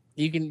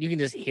 you can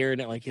just hear it.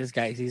 Like, this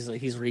guy,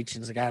 he's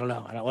reaching. He's like, I don't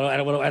know, I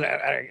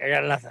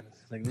got nothing.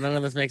 Like, none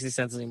of this makes any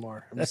sense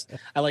anymore.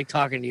 I like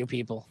talking to you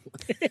people.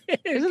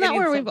 Isn't that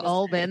where we've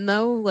all been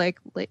though? Like,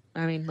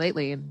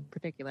 lately in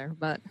particular.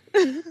 But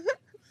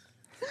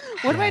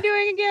what am I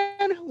doing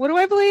again? What do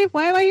I believe?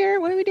 Why am I here?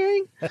 What are we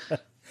doing?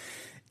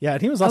 Yeah,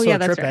 and he was also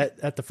on a trip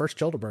at the first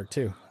Childeberg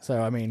too.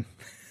 So I mean,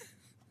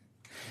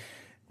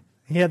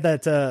 he had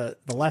that the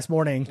last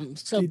morning.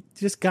 So he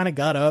just kind of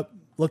got up,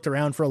 looked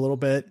around for a little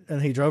bit, and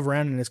he drove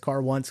around in his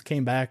car once,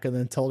 came back, and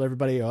then told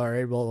everybody, all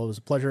right, well, it was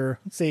a pleasure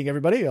seeing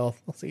everybody. I'll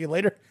see you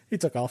later. He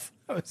took off.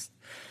 It's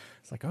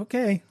like,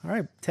 okay, all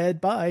right,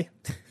 Ted, bye.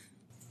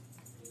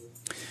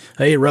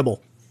 Hey,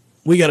 Rebel,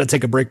 we got to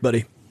take a break,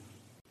 buddy.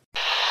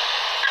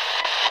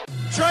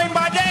 Train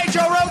by day,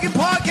 Joe Rogan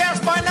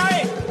podcast by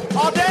night,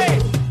 all day.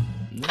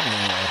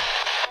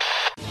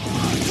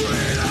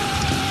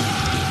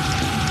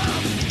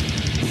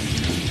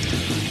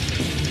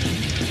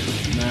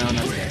 No,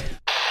 not today.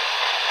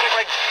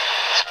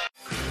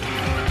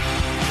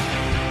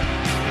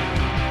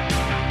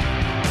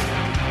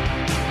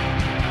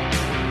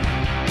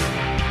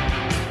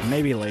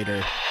 Maybe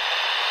later.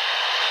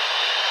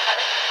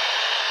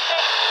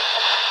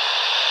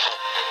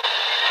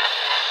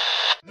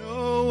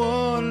 No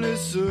one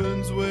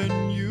listens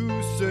when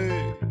you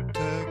say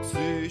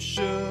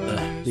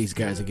taxation. These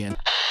guys again.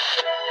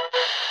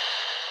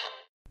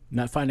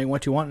 Not finding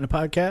what you want in a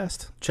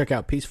podcast? Check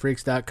out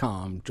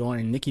peacefreaks.com.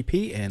 Join Nikki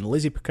P and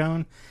Lizzie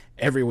Picone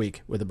every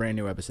week with a brand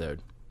new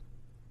episode.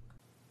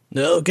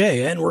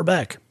 Okay, and we're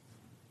back.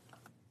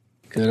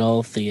 Good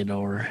old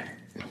Theodore.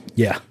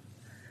 Yeah.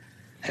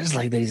 I just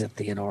like that he's a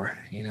Theodore,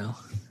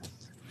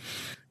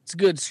 It's a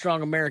good,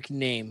 strong American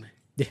name.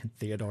 Yeah,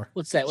 Theodore.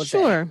 What's that?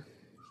 Sure.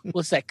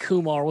 What's that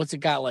Kumar? What's it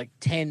got, like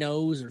 10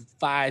 O's or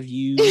 5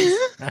 U's?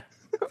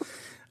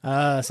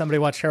 Somebody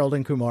watched Harold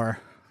and Kumar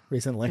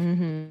recently.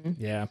 Mm-hmm.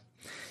 Yeah.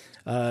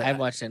 I've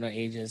watched it in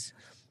ages.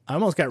 I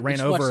almost got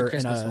ran over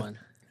in a... one.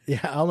 Yeah,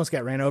 I almost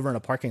got ran over in a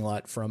parking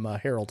lot from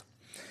Harold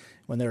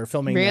when they were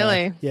filming.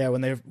 Really?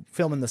 When they were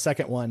filming the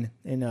second one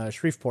in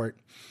Shreveport.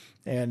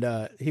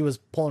 And he was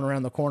pulling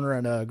around the corner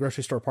in a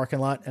grocery store parking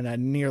lot, and I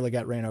nearly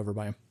got ran over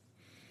by him.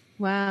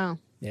 Wow.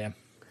 Yeah.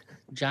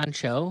 John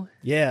Cho.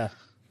 Yeah.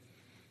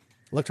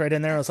 Looked right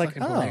in there. I was like,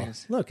 Fucking oh,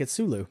 hilarious. look, it's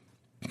Sulu.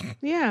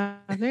 Yeah,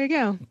 there you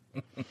go.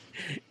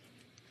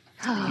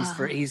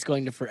 He's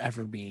going to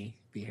forever be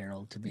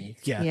Harold to me.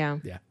 Yeah. Yeah.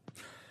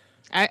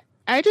 Yeah.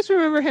 I just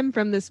remember him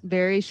from this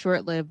very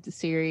short-lived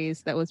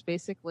series that was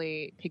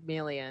basically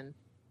Pygmalion.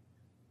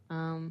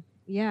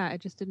 Yeah,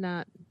 it just did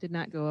not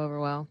go over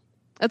well.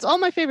 That's all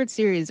my favorite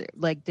series.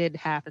 Like, did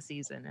half a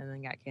season and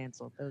then got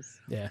canceled. Those,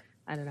 Yeah.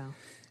 I don't know.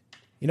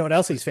 You know what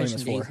else he's famous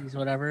Pushing for? Daisies,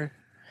 whatever.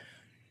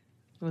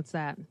 What's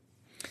that?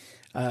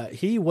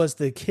 He was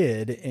the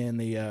kid in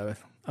the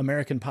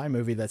American Pie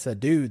movie that said,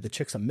 dude, the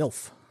chick's a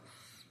MILF.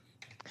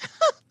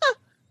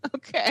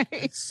 Okay,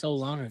 It's so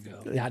long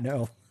ago. Yeah, I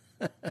know.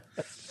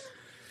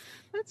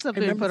 that's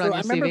something to put on your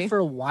I remember CV. for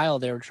a while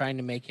they were trying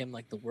to make him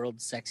like the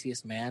world's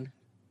sexiest man.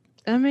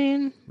 I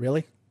mean,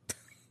 Really?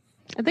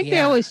 I think they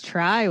Yeah. always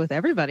try with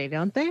everybody,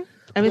 don't they?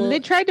 I mean, Well- they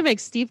tried to make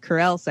Steve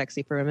Carell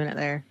sexy for a minute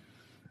there.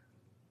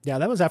 Yeah,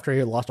 that was after he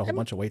had lost a whole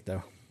bunch of weight, though.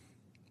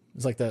 It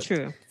was like the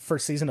True.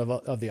 first season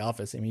of The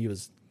Office. I mean, he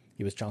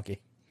was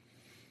chunky.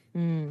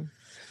 Mm.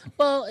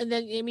 Well, and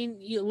then I mean,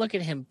 you look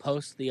at him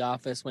post The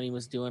Office when he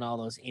was doing all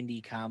those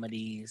indie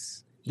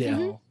comedies. You Yeah.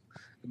 know,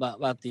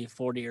 about the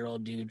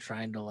 40-year-old dude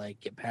trying to like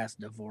get past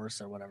divorce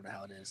or whatever the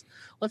hell it is.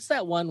 What's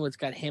that one what's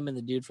got him and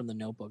the dude from The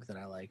Notebook that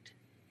I liked?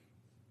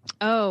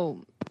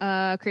 Oh,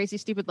 Crazy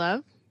Stupid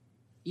Love.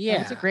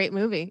 Yeah, It's a great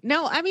movie.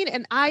 No, I mean,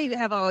 and I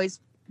have always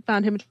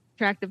found him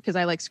attractive because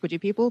I like squidgy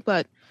people,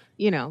 but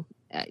you know,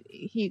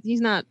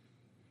 he's not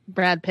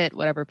Brad Pitt,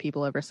 whatever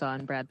people ever saw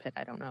in Brad Pitt.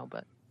 I don't know,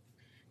 but I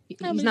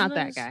he's mean, not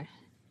he's- that guy.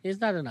 He's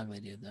not an ugly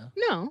dude though.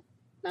 No,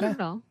 not Yeah.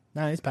 at all.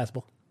 Nah, he's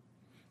passable.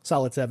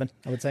 Solid 7,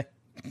 I would say.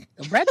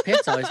 Brad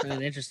Pitt's always been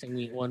an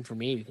interesting one for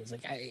me because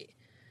like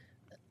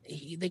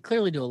they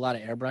clearly do a lot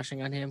of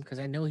airbrushing on him because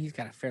I know he's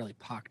got a fairly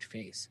pocked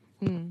face.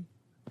 Hmm.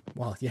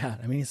 Well, yeah.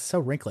 I mean, he's so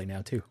wrinkly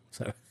now, too.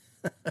 So,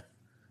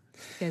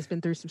 Guy's been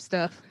through some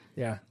stuff.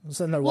 yeah. I was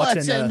sitting there watching.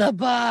 What's in the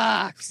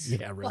box?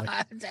 Yeah, really.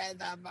 What's in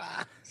the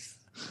box?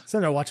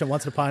 Sitting there watching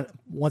Once Upon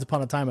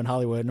a Time in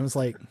Hollywood, and I was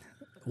like,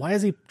 why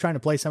is he trying to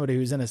play somebody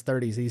who's in his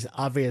 30s? He's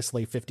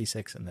obviously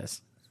 56 in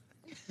this.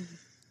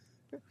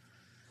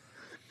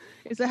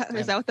 Is that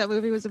what that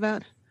movie was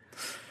about?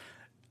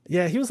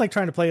 Yeah, he was like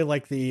trying to play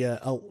like the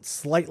a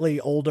slightly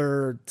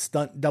older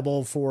stunt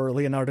double for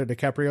Leonardo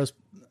DiCaprio's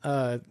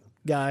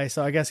guy.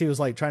 So I guess he was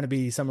like trying to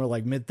be somewhere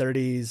like mid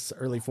 30s,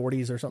 early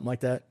 40s or something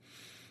like that.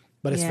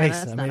 But his Yeah, face,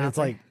 that's I not mean, out it's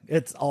there. like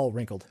it's all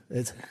wrinkled.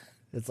 It's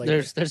like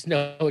There's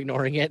no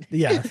ignoring it.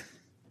 yeah.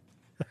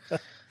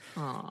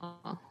 Aw.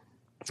 I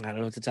don't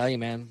know what to tell you,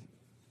 man.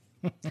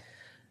 I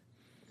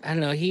don't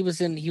know. He was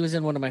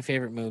in one of my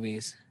favorite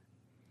movies,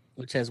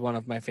 which has one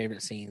of my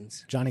favorite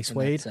scenes. Johnny And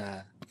Suede.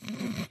 that's,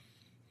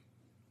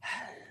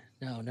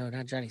 no,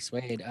 not Johnny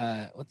Suede.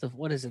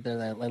 What is it there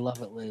that I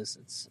love it, Liz?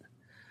 It's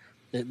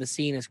the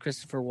scene is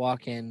Christopher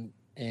Walken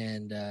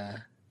and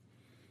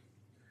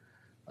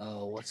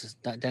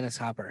Dennis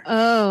Hopper.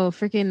 Oh,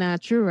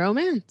 freaking True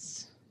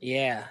Romance.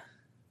 Yeah.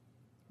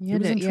 He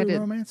was in You had True to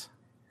Romance.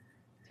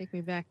 take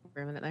me back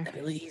for a minute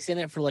there. He's in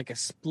it for like a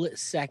split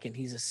second.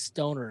 He's a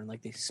stoner and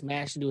like they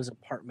smash into his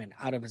apartment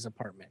out of his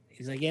apartment.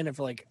 He's like in it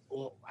for like,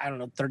 well, I don't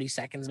know, 30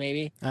 seconds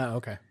maybe. Oh,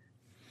 okay.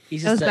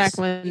 He's That was just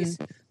back when.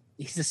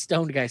 he's a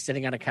stoned guy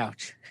sitting on a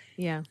couch.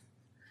 Yeah.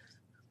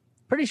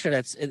 Pretty sure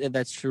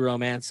that's True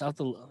Romance. I'll have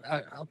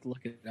to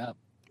look it up.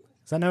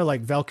 So I know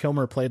like Val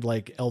Kilmer played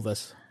like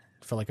Elvis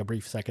for like a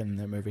brief second in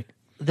that movie.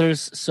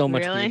 There's so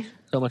much Really?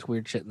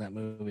 weird shit in that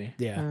movie.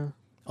 Yeah,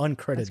 Oh, that's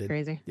uncredited.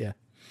 crazy. Yeah.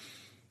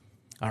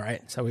 All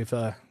right, so we've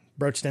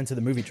broached into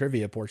the movie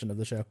trivia portion of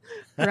the show.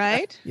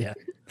 Right? Yeah,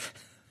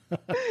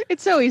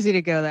 It's so easy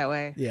to go that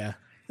way. yeah,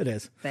 it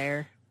is.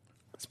 There.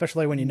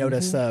 Especially when you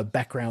notice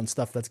background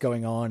stuff that's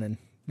going on and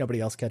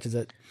nobody else catches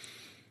it.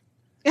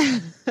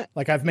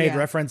 Like I've made Yeah.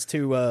 reference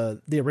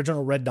to the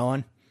original Red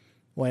Dawn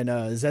when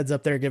Zed's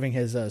up there giving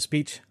his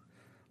speech,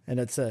 and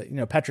it's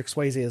Patrick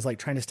Swayze is like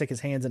trying to stick his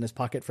hands in his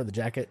pocket for the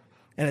jacket,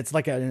 and it's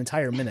like an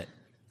entire minute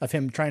of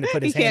him trying to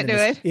put his He hand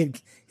can't in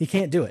he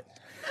can't do it.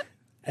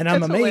 And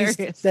I'm That's amazed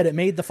hilarious. that it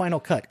made the final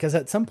cut, because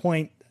at some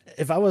point,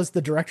 if I was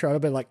the director, I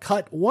would be like,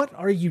 "Cut! What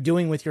are you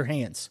doing with your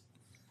hands?"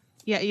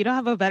 Yeah, you don't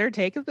have a better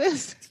take of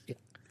this?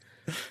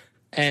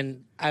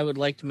 And I would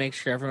like to make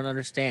sure everyone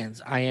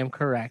understands I am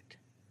correct.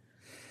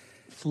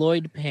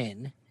 Floyd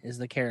Penn is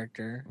the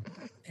character,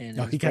 and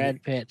No, it's he got Brad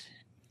it. Pitt.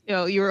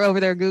 Oh, you were over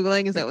there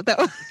Googling? Is that what that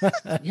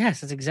was?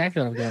 Yes, that's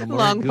exactly what I'm doing. I'm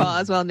Long over Googling.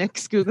 pause while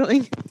Nick's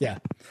Googling. Yeah.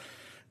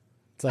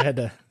 So I had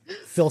to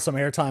fill some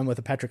airtime with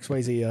a Patrick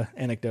Swayze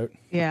anecdote.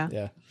 Yeah.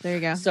 Yeah. There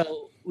you go.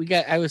 So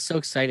I was so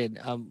excited.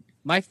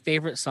 My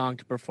favorite song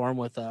to perform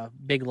with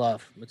Big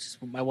Love, which is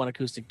my one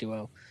acoustic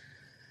duo,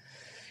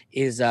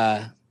 is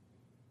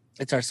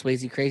it's our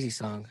Swayze Crazy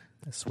song.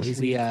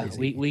 Swayze.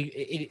 We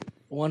crazy.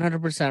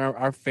 100%.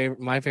 Our favorite,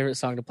 my favorite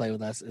song to play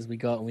with us is we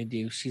go out and we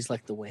do "She's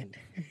Like the Wind,"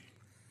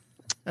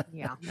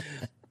 Yeah.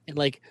 and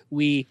like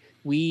we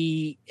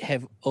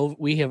have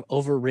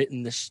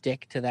overwritten the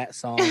shtick to that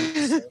song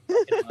so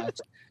fucking much.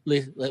 We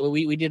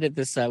did it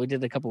we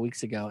did it a couple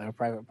weeks ago at a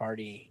private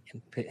party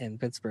in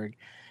Pittsburgh,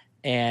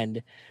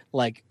 and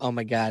like, oh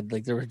my god,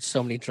 like there were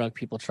so many drunk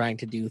people trying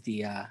to do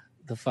the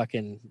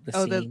scene,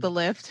 the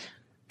lift.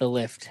 the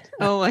lift.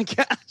 Oh my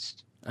gosh.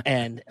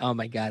 And oh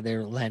my god, they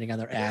were landing on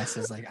their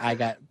asses. Like I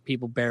got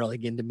people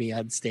barreling into me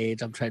on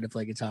stage. I'm trying to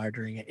play guitar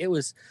during it. It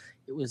was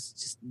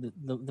just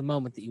the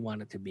moment that you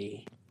want it to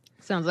be.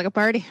 Sounds like a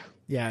party.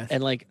 Yeah.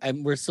 And like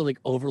we're still like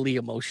overly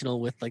emotional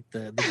with like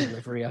the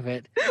delivery of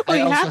it. Well,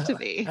 you also have to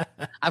be.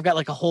 I've got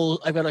like a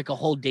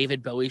whole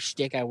David Bowie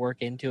shtick I work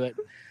into it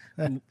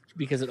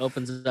because it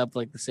opens it up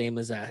like the same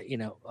as a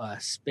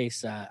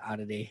Space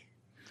Oddity.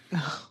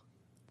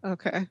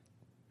 Okay.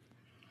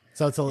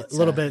 So it's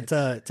little bit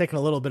taking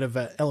a little bit of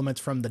elements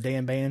from the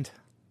Dan Band,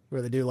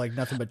 where they do like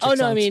nothing but. Chick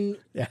songs. I mean,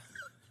 yeah,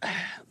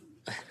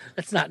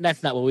 that's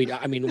not what we do.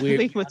 I mean,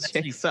 we're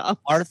chick songs.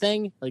 Our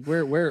thing. Like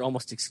we're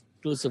almost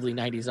exclusively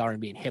 '90s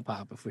R&B and hip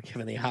hop if we're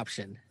given the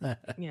option.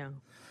 Yeah.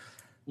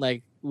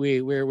 Like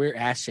we're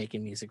ass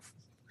shaking music,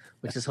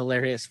 which is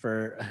hilarious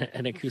for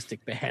an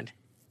acoustic band.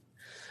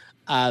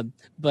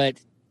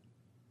 But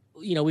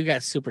we've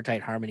got super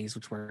tight harmonies,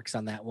 which works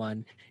on that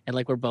one, and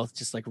like we're both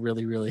just like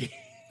really, really.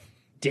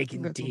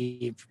 Digging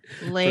deep,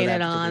 laid it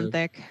on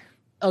thick.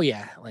 Oh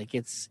yeah, like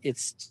it's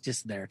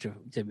just there to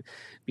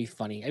be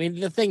funny. I mean,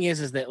 the thing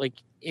is that like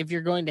if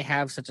you're going to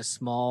have such a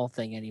small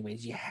thing,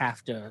 anyways, you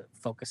have to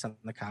focus on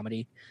the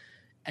comedy.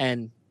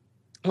 And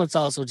let's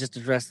also just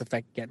address the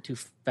fact you got two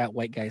fat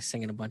white guys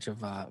singing a bunch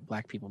of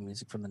black people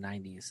music from the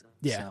 '90s.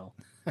 Yeah, so.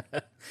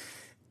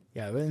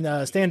 Yeah.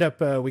 In stand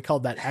up, we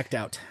called that act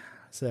out.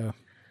 So,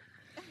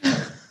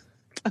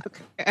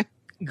 okay,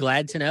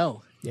 glad to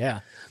know.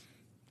 Yeah.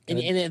 And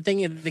the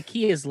thing, the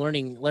key is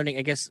learning,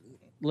 I guess,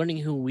 learning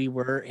who we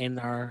were in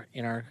our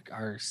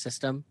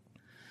system,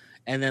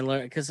 and then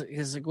learn because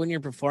like when you're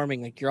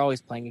performing, like you're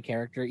always playing a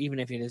character, even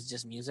if it is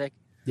just music.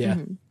 Yeah.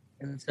 Mm-hmm.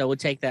 And so we'll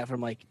take that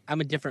from like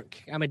I'm a different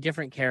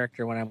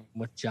character when I'm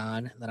with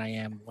John than I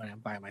am when I'm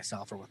by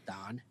myself or with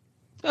Don.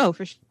 Oh,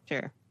 for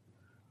sure.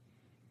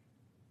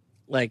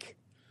 Like,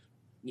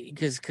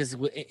 because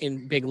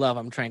in Big Love,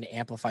 I'm trying to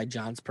amplify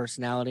John's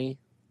personality.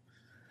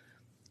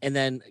 And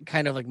then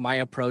kind of like my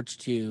approach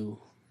to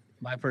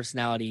my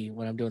personality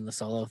when I'm doing the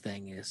solo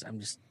thing is I'm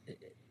just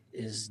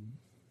as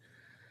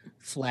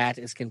flat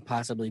as can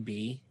possibly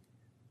be.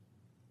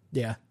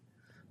 Yeah.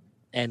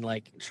 And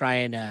like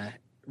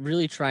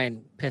really try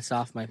and piss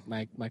off my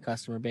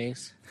customer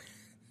base.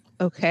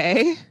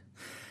 Okay.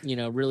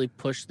 Really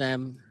push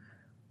them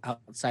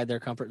outside their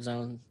comfort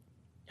zone,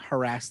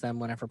 harass them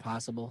whenever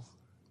possible.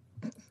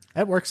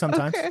 That works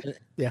sometimes. Okay.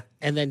 Yeah.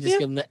 And then just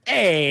give them the,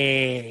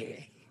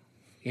 hey,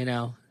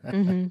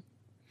 Mm-hmm.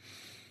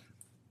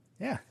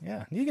 Yeah.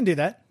 You can do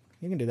that.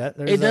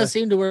 It does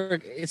seem to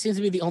work. It seems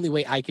to be the only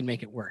way I can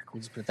make it work.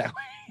 We'll just put it that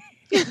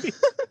way.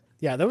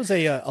 Yeah, there was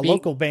a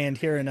local band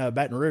here in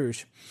Baton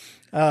Rouge.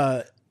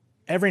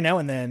 Every now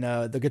and then,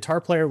 the guitar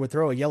player would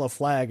throw a yellow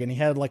flag, and he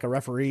had like a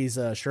referee's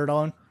shirt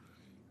on.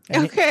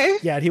 And Okay.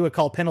 He would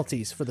call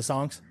penalties for the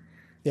songs.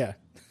 Yeah.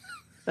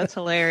 That's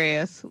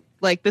hilarious.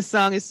 Like the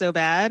song is so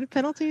bad,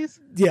 penalties?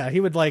 Yeah, he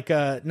would like,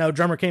 no,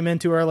 drummer came in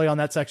too early on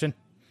that section.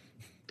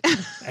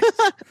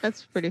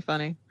 That's pretty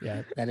funny.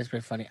 Yeah, that is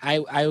pretty funny.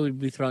 I would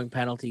be throwing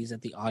penalties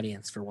at the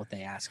audience for what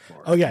they ask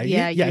for. Oh yeah,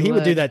 he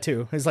would do would. that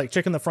too. It's like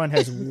chick in the front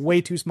has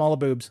way too small of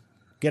boobs.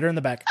 Get her in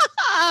the back.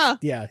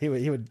 Yeah, he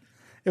would.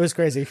 It was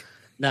crazy.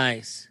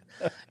 Nice.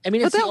 I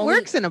mean, But that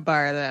works in a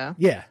bar though.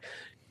 Yeah,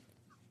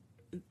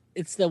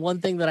 it's the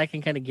one thing that I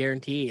can kind of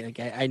guarantee. Like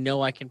I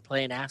know I can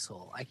play an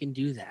asshole. I can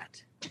do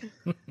that.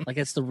 Like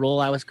it's the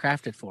role I was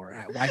crafted for.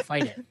 Why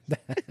fight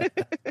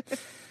it?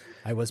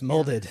 I was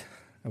molded.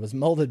 I was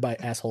molded by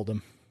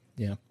assholedom.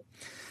 Yeah,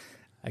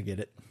 I get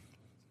it.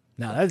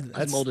 No,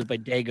 that's molded by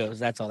Dagos.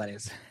 That's all that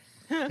is.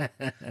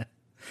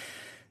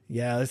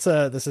 Yeah, it's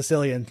the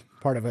Sicilian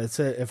part of it. It's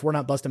if we're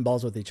not busting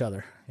balls with each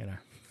other,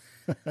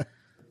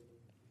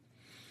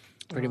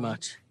 Pretty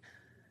much.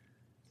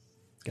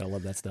 Gotta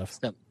love that stuff.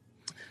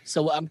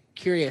 So I'm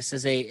curious,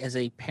 as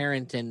a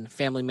parent and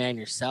family man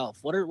yourself,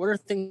 what are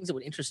things that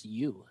would interest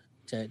you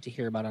to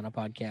hear about on a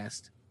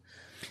podcast?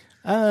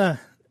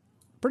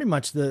 Pretty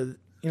much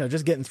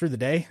just getting through the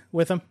day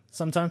with them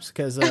sometimes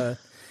because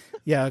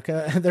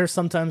there's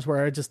sometimes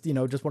where I just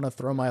want to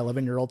throw my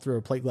 11-year-old through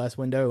a plate glass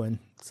window and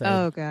say,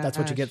 oh, that's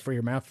what you get for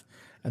your mouth.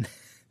 And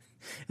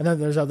then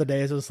there's other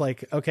days it's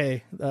like,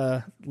 okay,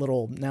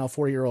 little now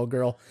 4-year-old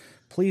girl,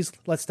 please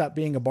let's stop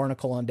being a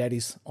barnacle on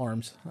daddy's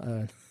arms.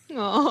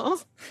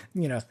 Aww.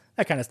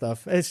 That kind of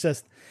stuff. It's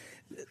just,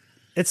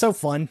 it's so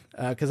fun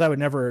because I would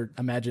never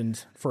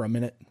imagined for a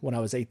minute when I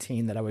was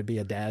 18 that I would be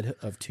a dad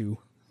of 2.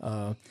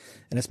 And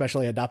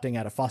especially adopting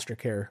out of foster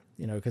care,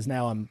 because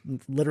now I'm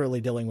literally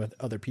dealing with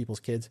other people's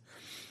kids.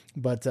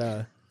 But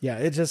Yeah,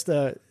 it's just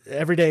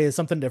every day is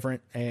something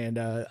different, and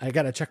I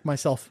gotta check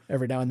myself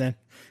every now and then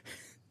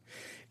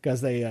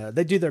because they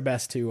do their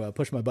best to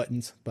push my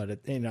buttons, but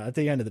at the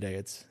end of the day,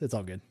 it's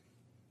all good.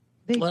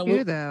 They Well,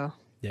 do though.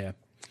 Yeah,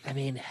 I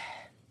mean,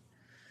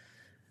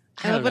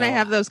 I love don't when I know.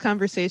 have those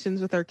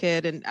conversations with our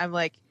kid, and I'm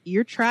like,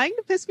 "You're trying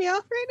to piss me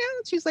off right now,"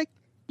 and she's like,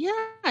 "Yeah,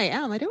 I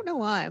am. I don't know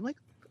why." I'm like,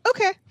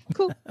 "Okay,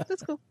 cool.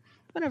 That's cool.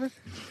 Whatever."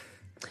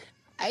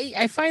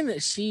 I find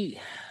that she.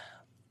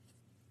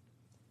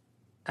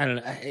 I don't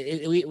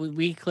know.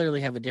 We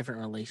clearly have a different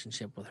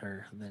relationship with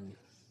her than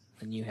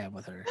you have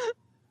with her.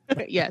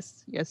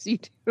 Yes, you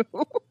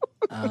do.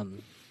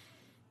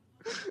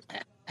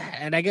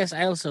 And I guess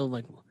I also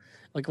like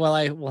while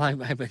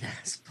I'm an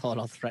asshole and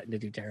I'll threaten to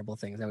do terrible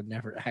things, I would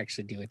never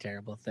actually do a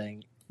terrible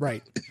thing.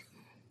 right.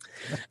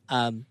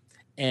 And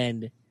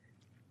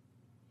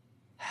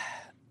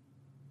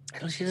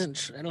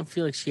I don't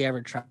feel like she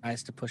ever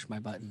tries to push my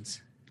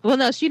buttons. Well,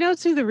 no, she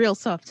knows who the real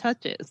soft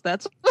touch is.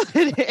 That's what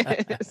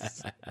it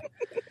is.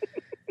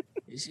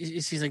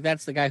 She's like,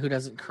 that's the guy who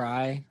doesn't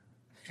cry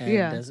and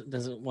Yeah.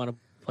 doesn't want to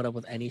put up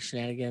with any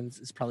shenanigans.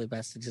 It's probably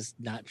best to just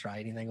not try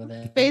anything with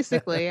it.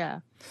 Basically, yeah.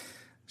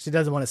 She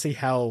doesn't want to see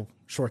how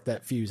short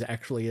that fuse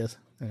actually is.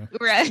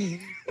 Right.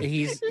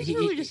 We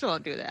we just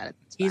won't do that.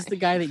 It's He's fine. the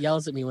guy that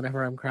yells at me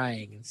whenever I'm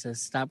crying and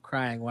says, "Stop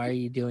crying. Why are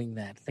you doing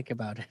that? Think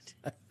about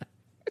it."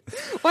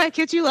 Why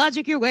can't you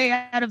logic your way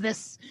out of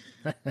this?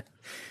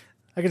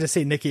 I could just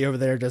see Nikki over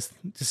there just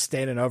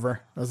standing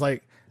over. I was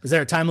like, "Is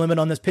there a time limit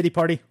on this pity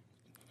party?"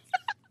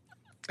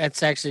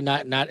 That's actually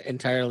not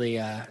entirely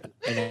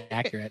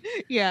inaccurate.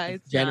 Yeah,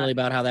 it's Generally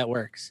not. about how that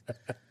works.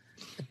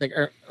 It's like,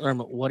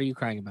 Irma, what are you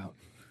crying about?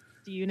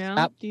 Do you know?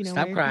 Stop, Do you know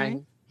stop why you're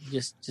crying.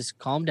 Just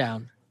calm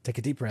down. Take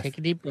a deep breath. Take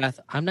a deep breath.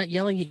 I'm not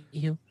yelling at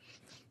you.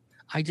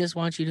 I just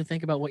want you to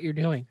think about what you're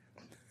doing.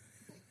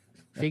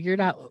 Figure it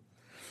out.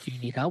 Do you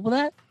need help with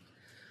that?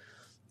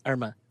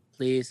 Irma,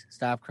 please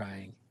stop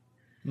crying.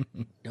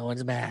 No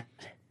one's mad.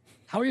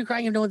 How are you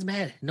crying if no one's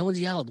mad? No one's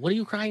yelled. What are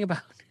you crying about?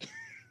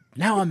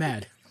 Now I'm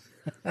mad.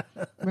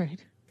 Right.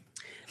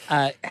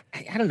 I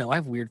don't know. I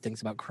have weird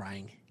things about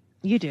crying.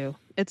 You do.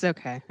 It's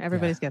okay.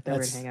 Everybody's got their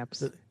weird that's-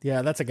 hangups.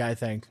 Yeah, that's a guy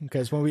thing.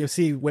 Because when we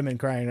see women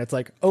crying, it's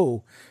like,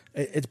 oh,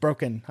 it's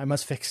broken. I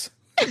must fix.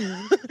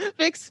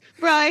 Fix,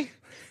 Bri.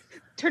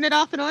 Turn it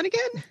off and on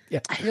again.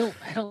 I don't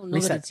know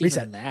Reset, that it's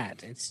reset. even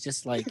that. It's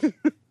just like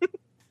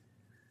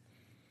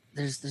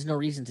there's no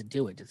reason to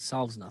do it. It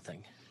solves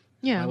nothing.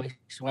 Yeah.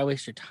 Why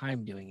waste your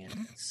time doing it?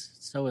 It's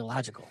so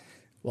illogical.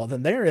 Well,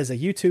 then there is a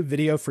YouTube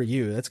video for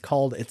you. That's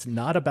called "It's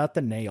Not About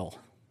the Nail."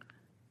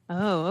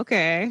 Oh,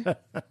 okay.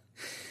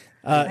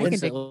 I can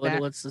dig that.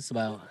 What's this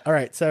about? All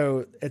right,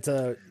 so it's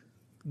a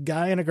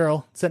guy and a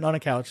girl sitting on a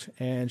couch,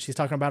 and she's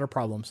talking about her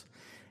problems.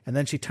 And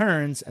then she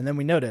turns, and then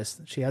we notice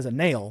she has a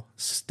nail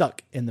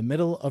stuck in the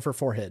middle of her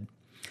forehead.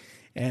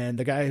 And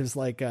the guy is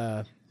like,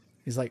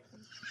 he's like,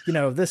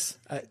 that's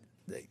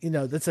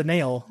a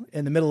nail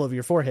in the middle of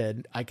your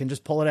forehead. I can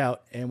just pull it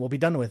out, and we'll be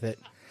done with it.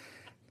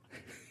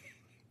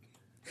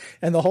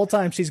 And the whole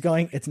time she's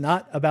going, "It's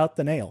not about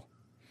the nail."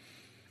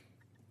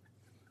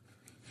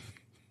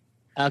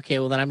 Okay,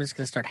 well then I'm just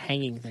gonna start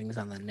hanging things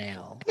on the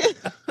nail.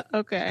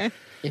 Okay.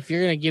 If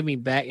you're gonna give me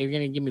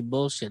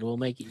bullshit, we'll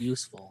make it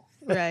useful.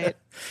 Right.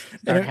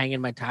 Start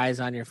hanging my ties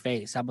on your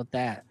face. How about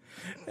that?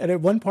 And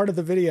at one part of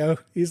the video,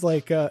 he's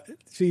like,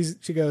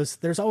 she goes,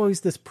 "There's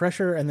always this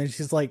pressure," and then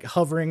she's like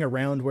hovering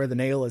around where the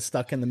nail is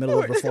stuck in the middle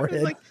of her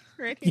forehead. Like,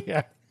 right here.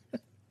 Yeah.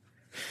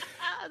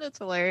 That's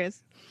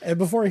hilarious. And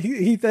before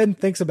he then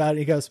thinks about it,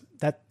 he goes,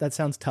 "That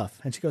sounds tough."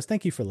 And she goes,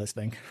 "Thank you for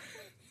listening."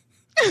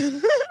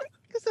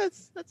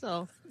 Because that's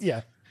all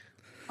Yeah.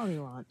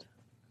 you want.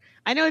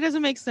 I know it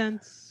doesn't make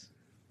sense,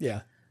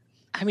 Yeah.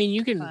 I mean,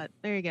 you can but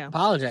there you go.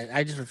 apologize.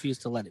 I just refuse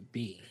to let it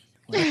be.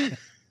 Like,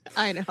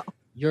 I know.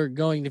 you're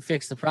going to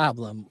fix the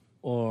problem,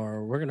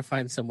 or we're gonna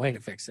find some way to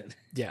fix it.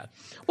 Yeah.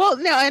 Well,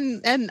 no,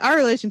 and our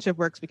relationship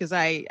works because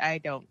I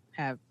don't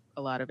have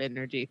a lot of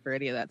energy for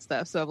any of that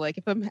stuff. So I'm like,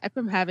 if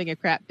I'm having a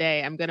crap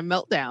day, I'm gonna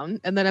melt down,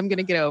 and then I'm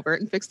gonna get over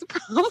it and fix the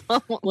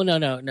problem. Well,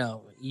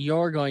 no.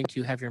 You're going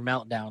to have your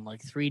meltdown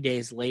like 3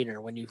 days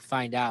later when you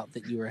find out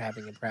that you were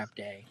having a crap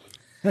day,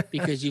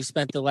 because you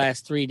spent the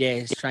last 3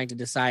 days trying to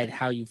decide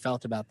how you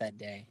felt about that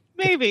day.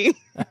 Maybe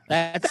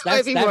That's that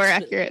might be more the-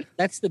 accurate.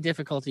 That's the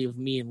difficulty of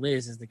me and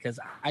Liz, is because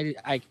I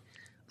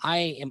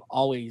am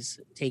always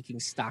taking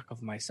stock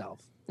of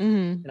myself,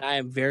 Mm-hmm. and I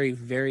am very,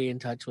 very in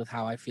touch with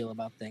how I feel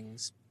about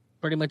things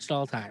pretty much at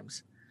all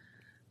times.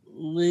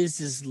 Liz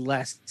is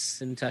less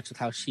in touch with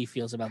how she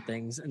feels about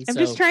things, and I'm so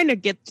just trying to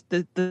get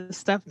the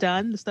stuff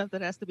done, the stuff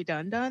that has to be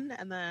done,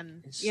 and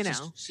then it's you know.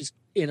 just- she's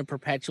in a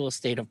perpetual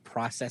state of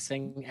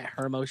processing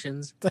her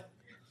emotions,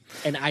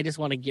 and I just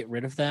want to get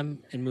rid of them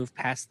and move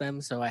past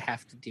them, so I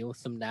have to deal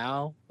with them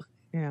now.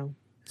 Yeah.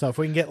 So if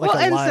we can get like Well,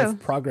 a and live so-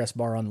 progress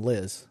bar on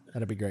Liz,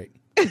 that'd be great.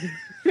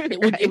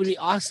 It would be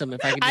awesome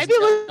if I could. I'd Just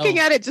be looking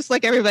know, at it just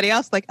like everybody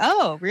else, like,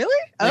 oh, really?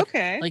 Like-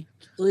 Okay. like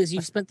Liz,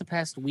 you've spent the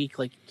past week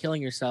like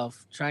killing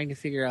yourself trying to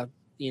figure out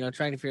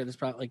this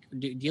problem, like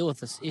deal with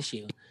this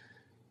issue.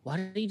 why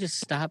don't you just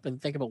stop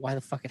and think about why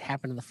the fuck it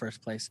happened in the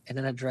first place and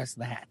then address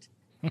that,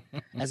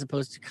 as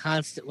opposed to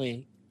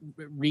constantly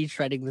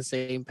retreading the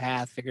same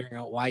path, figuring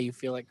out why you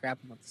feel like crap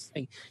about this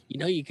thing.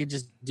 You could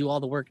just do all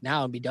the work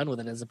now and be done with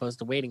it, as opposed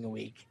to waiting a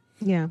week.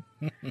 Yeah.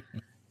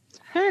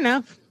 Fair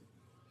enough.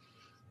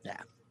 Yeah.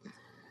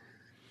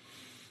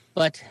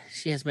 But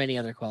she has many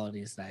other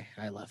qualities that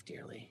I love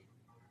dearly.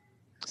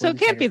 So it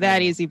can't be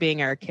that easy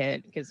being our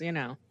kid, because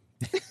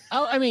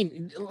Oh, I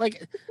mean,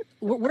 like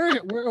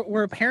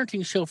we're a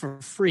parenting show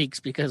for freaks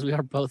because we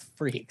are both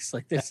freaks.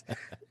 Like there's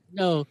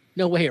no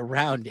way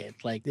around it.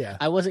 Like Yeah.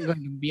 I wasn't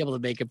going to be able to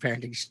make a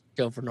parenting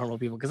show for normal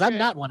people because I'm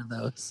not one of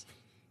those.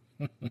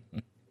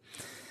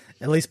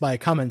 At least by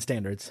common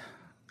standards.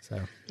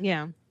 So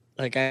yeah.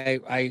 Like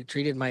I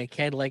treated my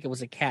kid like it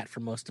was a cat for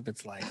most of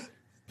its life.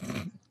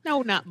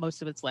 No, not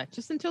most of its life,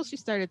 just until she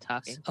started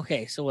talking.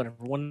 Okay, so whatever,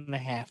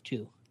 1.5,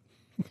 2.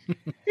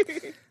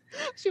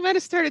 She might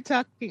have started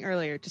talking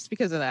earlier just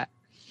because of that.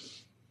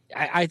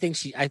 I think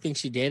she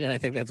did, and I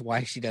think that's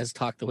why she does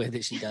talk the way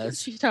that she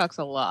does. She talks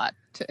a lot,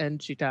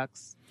 and she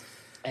talks.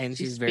 And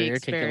She she's very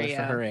speaks articulate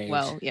for her age.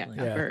 Well, yeah, Like,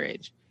 for her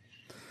age.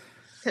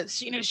 Because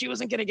she knew she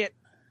wasn't going to get,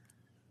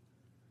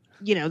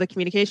 the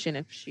communication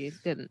if she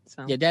didn't.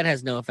 So yeah, Dad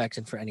has no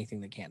affection for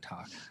anything that can't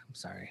talk. I'm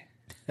sorry.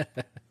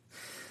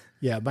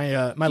 yeah,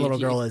 my little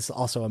girl is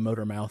also a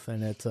motor mouth,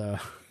 and it's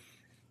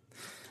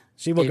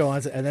she will go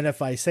on, and then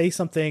if I say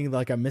something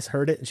like I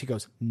misheard it, and she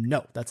goes,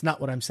 "No, that's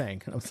not what I'm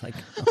saying." And I was like,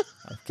 oh,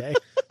 "Okay."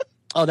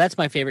 Oh, that's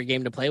my favorite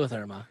game to play with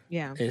Irma.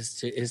 yeah. Is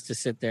to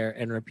sit there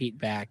and repeat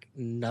back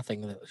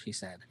nothing that she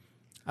said.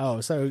 Oh,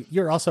 so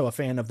you're also a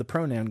fan of the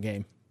pronoun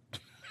game?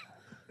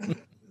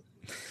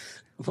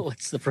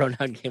 What's the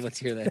pronoun game? Let's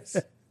hear this.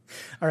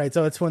 All right,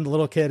 so it's when the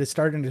little kid is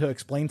starting to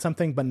explain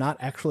something, but not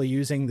actually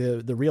using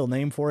the real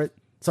name for it.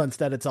 So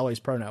instead, it's always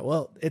pronoun.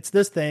 Well, it's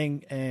this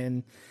thing,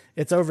 and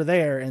it's over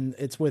there, and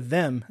it's with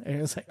them.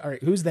 And it's like, all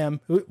right, who's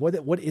them?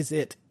 What is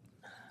it?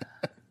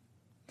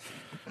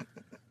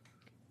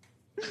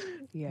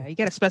 Yeah, you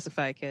got to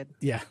specify, kid.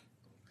 Yeah.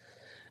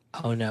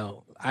 Oh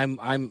no, I'm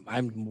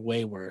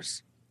way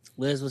worse.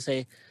 Liz will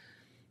say,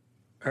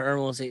 or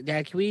Irma will say,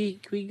 "Dad, can we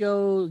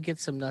go get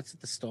some nuts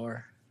at the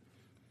store?"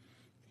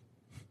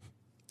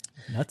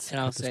 Nuts.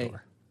 And I'll at the say,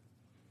 store.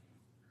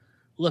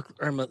 "Look,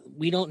 Irma,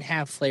 we don't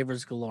have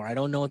Flavors Galore. I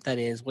don't know what that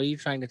is. What are you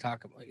trying to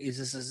talk about? Is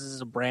this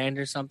a brand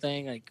or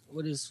something? Like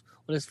what is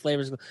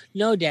Flavors Galore?"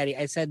 "No, Daddy,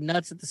 I said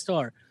nuts at the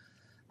store."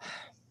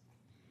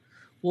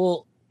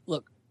 Well,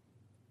 look,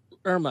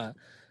 Irma,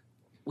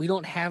 we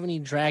don't have any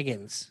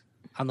dragons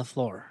on the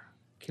floor.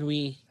 Can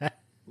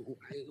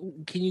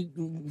you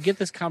get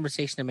this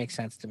conversation to make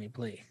sense to me,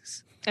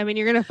 please? I mean,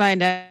 you're going to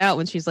find out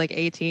when she's like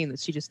 18 that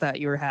she just thought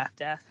you were half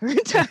deaf her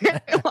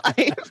entire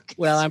life.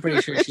 Well, I'm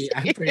pretty sure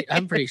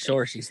I'm pretty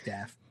sure she's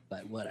deaf,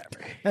 but whatever.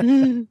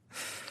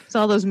 It's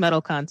all those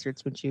metal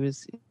concerts when she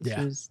was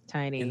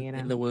tiny,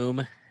 In the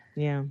womb,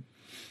 Yeah.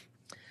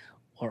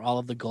 or all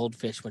of the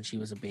goldfish when she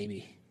was a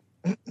baby.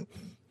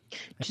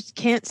 Just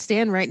can't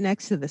stand right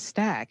next to the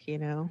stack,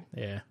 Yeah.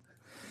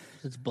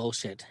 It's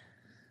bullshit.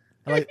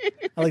 I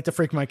like to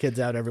freak my kids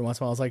out every once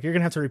in a while. I was like, "You're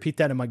gonna have to repeat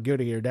that in my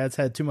good ear. Dad's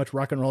had too much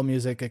rock and roll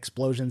music,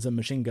 explosions, and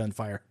machine gun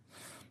fire."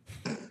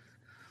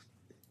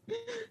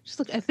 Just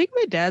look, I think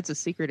my dad's a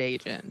secret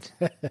agent.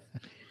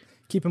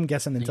 Keep them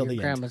guessing until Your the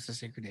end. grandma's a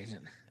secret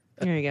agent.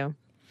 There you go.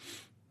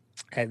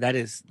 Hey, that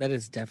is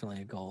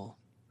definitely a goal.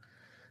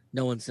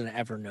 No one's gonna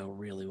ever know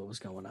really what was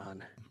going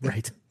on.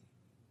 Right.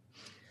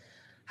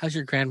 How's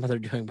your grandmother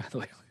doing, by the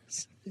way,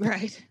 Liz?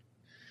 Right.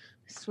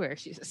 I swear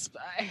she's a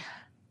spy.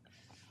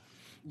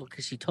 Well,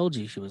 because she told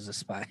you she was a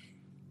spy.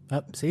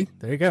 See,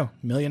 there you go.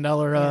 $1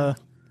 million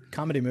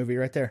comedy movie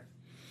right there.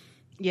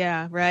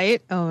 Yeah,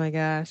 right? Oh my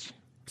gosh.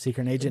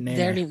 Secret Agent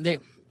Nana.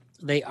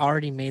 They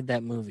already made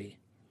that movie.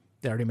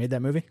 They already made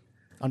that movie?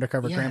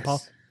 Undercover Yes. Grandpa?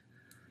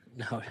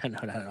 No,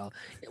 not at all.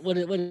 What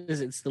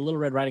is it? It's the Little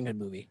Red Riding Hood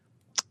movie.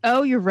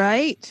 Oh, you're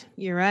right.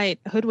 You're right.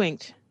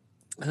 Hoodwinked.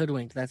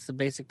 Hoodwinked. That's the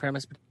basic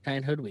premise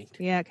behind Hoodwinked.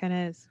 Yeah, it kind of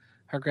is.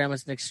 Her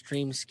grandma's an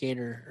extreme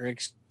skater or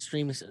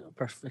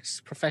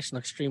professional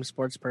extreme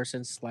sports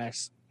person /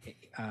 Secret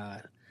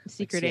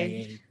CIA.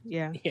 agent.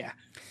 Yeah. Yeah.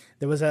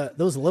 There was a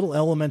little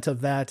element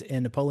of that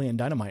in Napoleon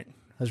Dynamite.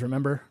 Because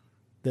remember,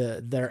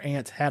 their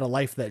aunt had a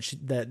life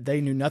that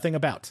they knew nothing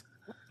about.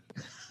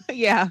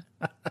 Yeah.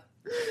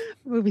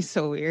 Movie's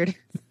so weird.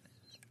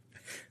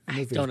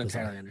 I don't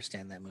entirely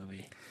understand that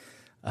movie.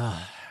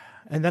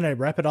 And then I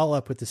wrap it all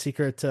up with the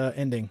secret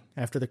ending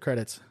after the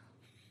credits,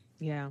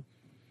 Yeah.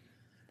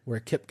 where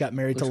Kip got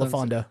married Which to one's-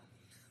 LaFonda.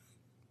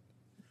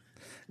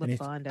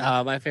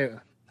 LaFonda. My favorite.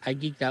 I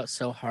geeked out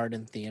so hard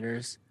in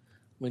theaters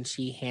when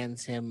she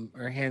hands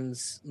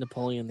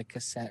Napoleon the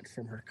cassette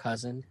from her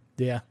cousin.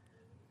 Yeah.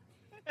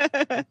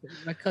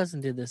 My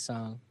cousin did this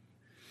song,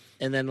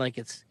 and then like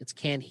it's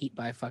Canned Heat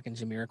by fucking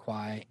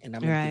Jamiroquai, and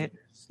I'm Right.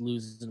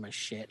 losing my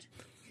shit.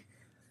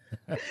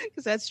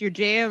 Because that's your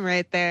jam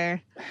right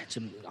there.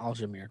 All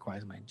Jamiroquai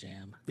is my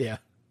jam. Yeah.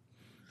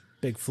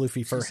 Big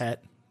floofy fur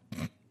hat.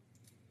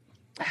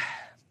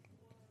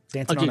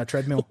 Dancing Okay, on a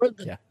treadmill. before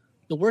the- Yeah.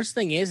 The worst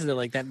thing is that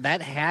like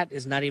that hat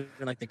is not even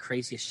like the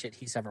craziest shit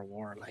he's ever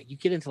worn. Like you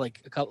get into like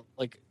a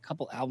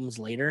couple albums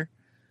later,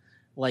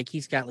 like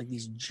he's got like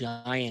these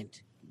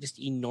giant, just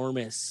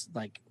enormous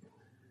like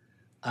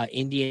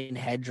Indian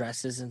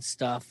headdresses and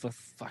stuff with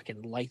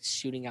fucking lights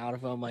shooting out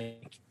of him.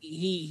 Like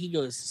he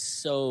goes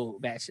so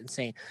batshit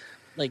insane.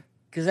 Like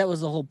because that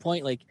was the whole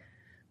point. Like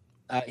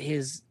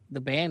the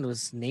band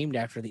was named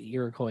after the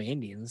Iroquois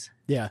Indians.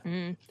 Yeah.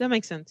 That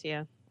makes sense.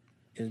 Yeah.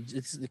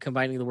 It's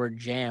combining the word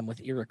jam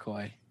with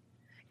Iroquois.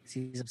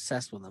 He's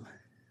obsessed with them.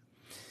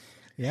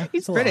 Yeah.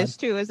 He's it's a little British odd.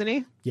 too, isn't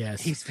he?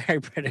 Yes. He's very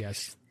British.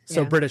 Yes.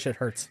 So Yeah. British it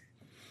hurts.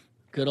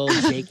 Good old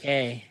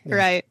JK. Yeah.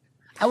 Right.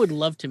 I would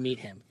love to meet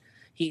him.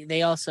 He's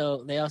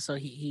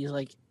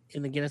like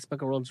in the Guinness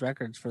Book of World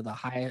Records for the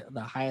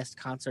highest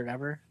concert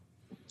ever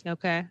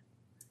Okay.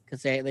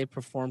 because they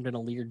performed in a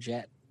Lear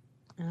jet.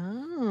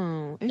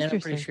 Oh, And I'm interesting.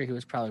 pretty sure he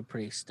was probably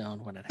pretty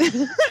stoned when it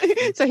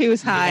happened. So he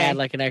was He high. had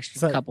like an extra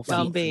So- couple feet.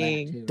 Well for that,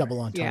 being. too, right? Double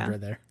entendre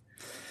there.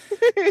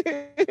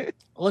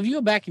 Well, if you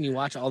go back and you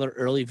watch all their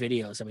early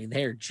videos, I mean,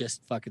 they are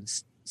just fucking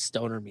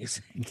stoner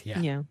music. Yeah.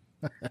 Yeah.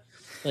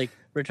 Like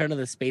Return of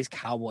the Space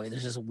Cowboy,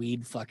 there's just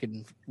weed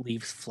fucking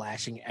leaves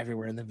flashing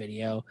everywhere in the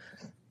video.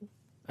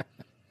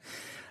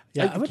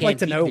 Yeah. Like I the would like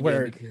to Canteen know video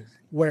where because-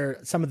 where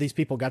some of these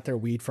people got their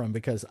weed from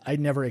because I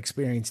never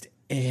experienced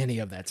any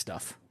of that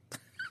stuff.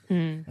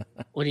 Hmm.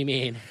 What do you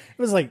mean?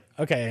 It was like,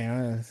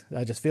 okay,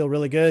 I just feel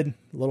really good.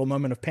 A little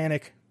moment of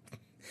panic.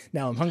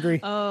 Now I'm hungry.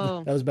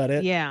 Oh, That was about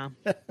it. yeah.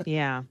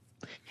 Yeah.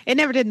 It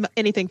never did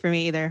anything for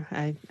me either.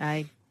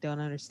 I don't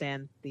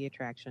understand the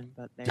attraction,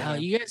 but there Oh,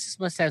 you you guys just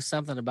must have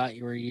something about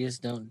you where you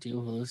just don't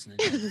do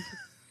hallucinogens.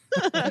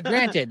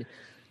 Granted,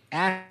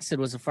 acid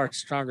was a far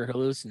stronger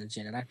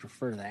hallucinogen, and I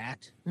prefer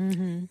that. go.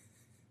 Mm-hmm.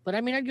 But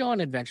I mean, I'd go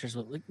on adventures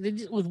with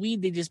with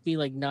weed. They just be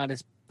like not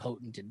as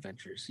potent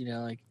adventures, you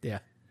know. Like Yeah.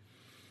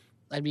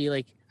 I'd be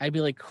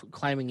like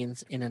climbing in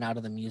and out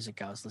of the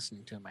music I was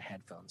listening to in my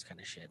headphones,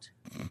 kind of shit.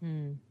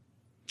 Mm.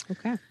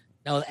 Okay.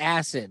 Now with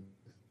acid,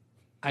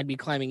 I'd be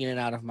climbing in and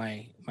out of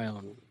my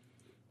own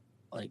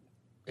like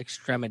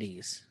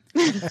extremities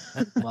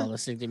while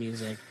listening to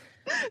music.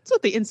 That's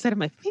what the inside of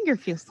my finger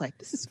feels like.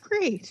 This is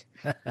great.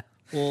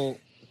 Well,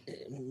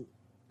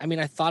 I mean,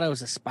 I thought I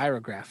was a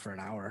spirograph for an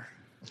hour.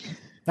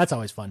 That's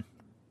always fun.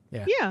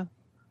 Yeah. It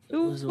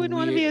Who was a wouldn't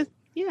want to be a weird-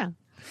 yeah.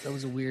 That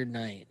was a weird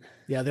night.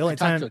 Yeah. The I only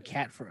talked time, to a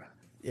cat for.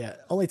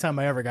 only time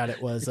I ever got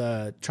it was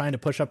trying to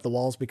push up the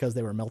walls because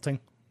they were melting.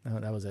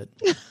 That was it.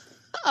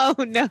 Oh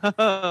no.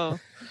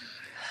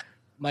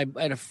 I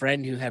had a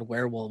friend who had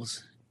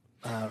werewolves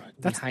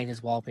behind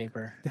his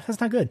wallpaper. That's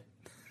not good.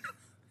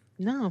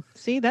 No.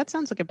 See, that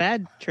sounds like a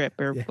bad trip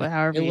or Yeah.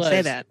 however It you say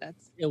was. that.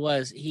 That's It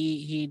was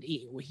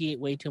he ate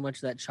way too much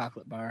of that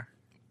chocolate bar.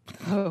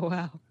 oh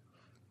wow.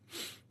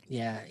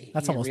 Yeah,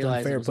 That's didn't almost realize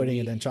unfair it was a putting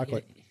it weed- in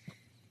chocolate.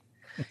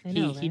 I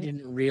know, he right?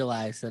 didn't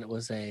realize that it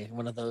was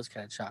one of those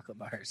kind of chocolate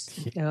bars.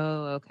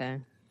 Oh, okay.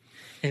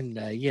 And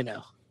you know,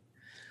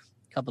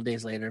 a couple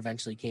days later,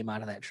 eventually came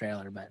out of that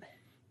trailer. But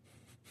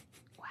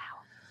Wow.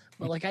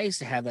 well, like I used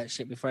to have that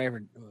shit before I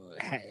ever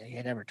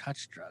had ever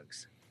touched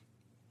drugs.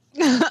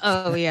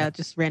 Oh yeah,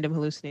 just random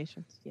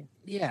hallucinations. Yeah.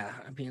 Yeah,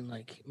 I mean,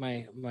 like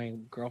my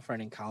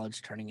girlfriend in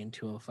college turning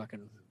into a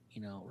fucking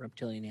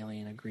reptilian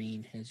alien, a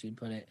green, as you'd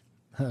put it.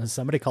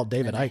 Somebody called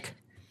David And I- Icke.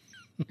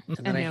 And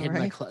then I know, hid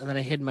right? then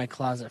I hid in my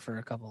closet for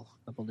a couple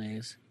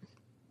days.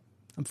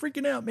 I'm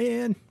freaking out,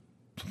 man.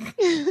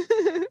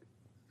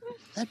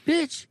 That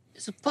bitch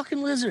is a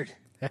fucking lizard.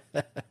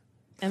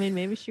 I mean,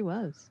 maybe she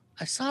was.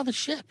 I saw the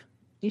ship.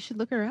 You should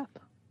look her up.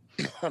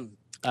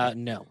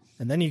 No.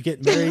 And then you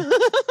get married.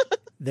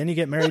 Then you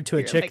get married to a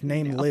You're chick like,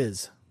 named no.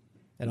 Liz.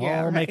 It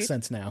Yeah, all makes right.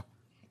 sense now.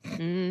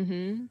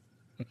 Mm-hmm.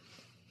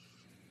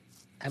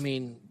 I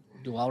mean,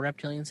 do all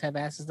reptilians have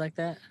asses like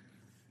that?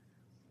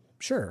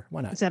 Sure,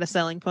 why not? Is that a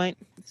selling point?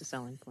 It's a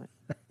selling point.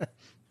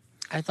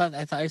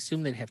 I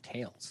assumed they'd have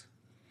tails.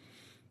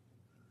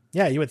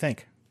 Yeah, you would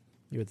think.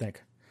 You would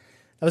think.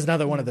 That was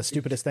another one of the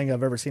stupidest thing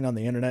I've ever seen on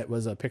the internet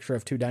was a picture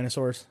of two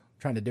dinosaurs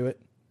trying to do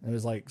it. It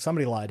was like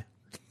somebody lied.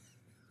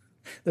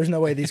 There's no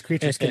way these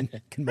creatures can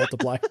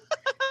multiply.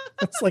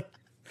 It's like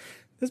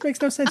this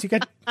makes no sense. You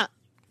got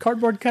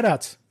cardboard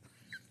cutouts.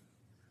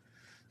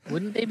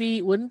 Wouldn't they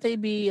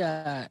be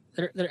they're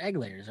egg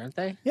layers, aren't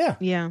they? Yeah.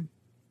 Yeah.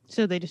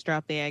 So they just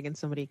drop the egg and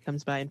somebody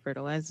comes by and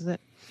fertilizes it.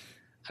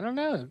 I don't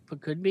know,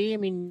 but could be. I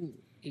mean,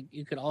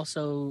 you could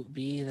also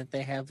be that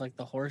they have like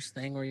the horse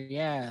thing where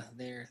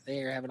they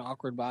have an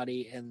awkward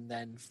body and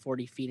then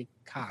 40 feet of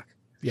cock.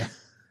 Yeah.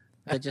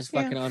 That just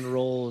Yeah. fucking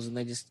unrolls and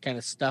they just kind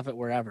of stuff it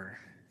wherever.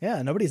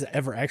 Yeah, nobody's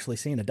ever actually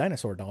seen a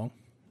dinosaur dong.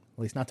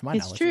 At least not to my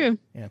It's knowledge. true.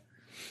 Yeah.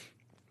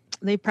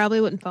 They probably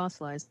wouldn't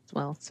fossilize as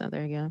well. So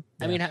there you go.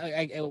 I mean,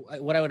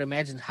 what I would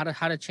imagine, how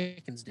do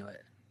chickens do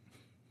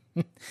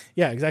it?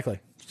 Yeah, exactly.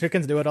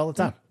 Chickens do it all the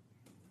time.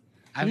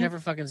 I've Yeah. never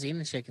fucking seen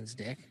a chicken's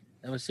dick.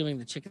 I'm assuming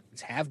the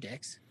chickens have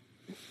dicks.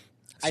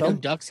 I So- know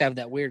ducks have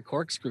that weird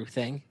corkscrew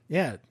thing.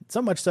 Yeah,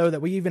 so much so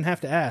that we even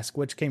have to ask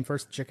which came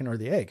first, the chicken or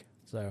the egg.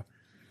 So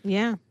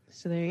Yeah.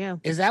 So there you go.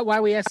 Is that why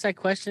we asked that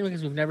question?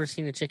 Because we've never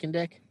seen a chicken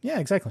dick? Yeah,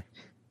 exactly.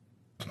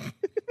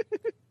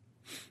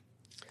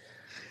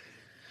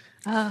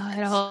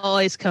 It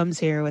always comes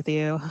here with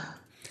you.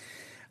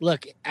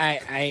 Look,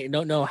 I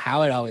don't know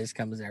how it always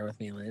comes there with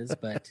me, Liz,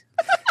 but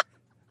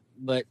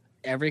but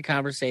every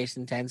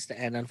conversation tends to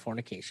end on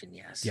fornication,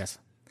 yes. Yes.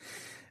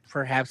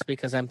 Perhaps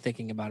because I'm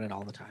thinking about it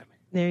all the time.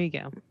 There you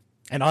go.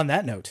 And on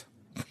that note,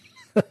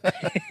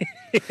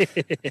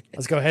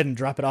 let's go ahead and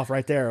drop it off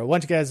right there. Why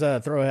don't you guys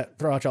throw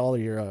out all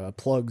your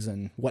plugs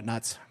and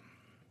whatnots?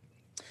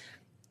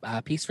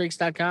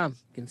 Peacefreaks.com.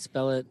 You can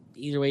spell it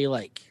either way you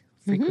like.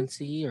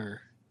 Frequency,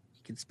 or you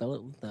can spell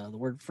it with the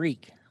word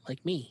freak,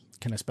 like me.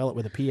 Can I spell it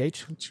with a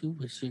PH? Don't you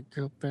wish your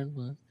girlfriend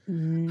would?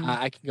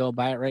 I can go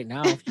buy it right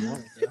now if you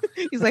want me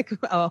to. He's like,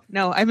 oh,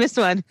 no, I missed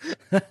one.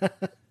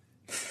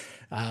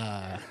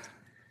 A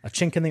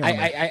chink in the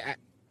armor.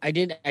 I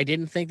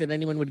didn't think that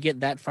anyone would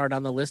get that far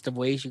down the list of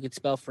ways you could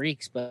spell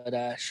freaks, but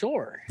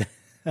sure.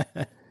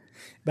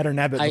 Better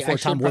nab it before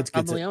Tom Woods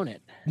gets probably it. own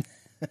it.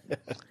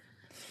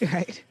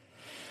 Right.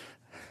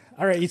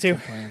 All right, you two.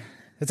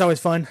 It's always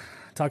fun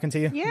talking to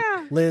you.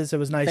 Yeah. Liz, it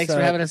was nice. Thanks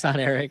for having us on,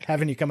 Eric.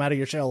 Having you come out of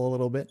your shell a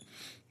little bit.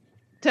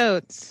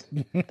 Totes.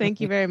 Thank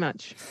you very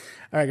much.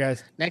 All right,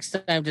 guys. Next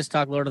time, just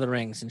talk Lord of the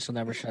Rings, and she'll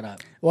never shut up.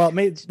 Well,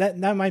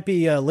 that might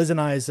be Liz and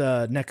I's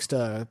next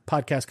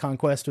podcast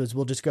conquest. Is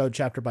we'll just go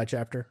chapter by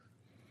chapter.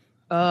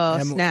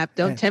 Oh, snap.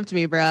 Don't tempt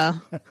me, bro.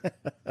 We'll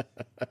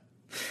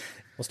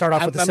start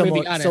off with the I'm gonna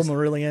be honest.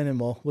 Silmarillion, and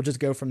we'll just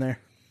go from there.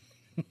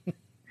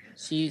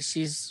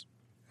 She's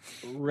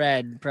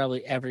read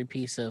probably every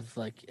piece of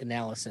like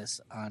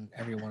analysis on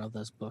every one of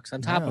those books,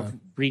 on top of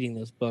reading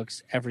those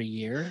books every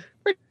year.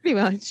 Pretty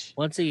much.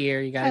 Once a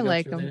year, you gotta I go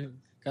like through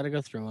 'em. gotta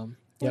go through them.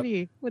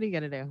 Yep. What are you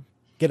gonna do?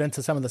 Get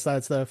into some of the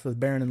side stuff with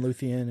Baron and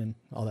Luthien and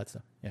all that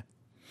stuff. Yeah.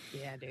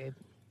 Yeah, dude.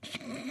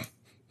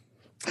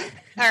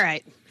 All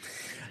right.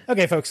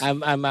 Okay, folks.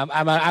 I'm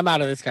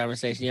out of this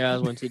conversation. I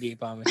was one too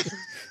deep on me.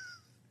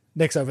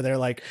 Nick's over there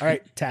like, all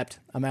right, tapped.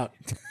 I'm out.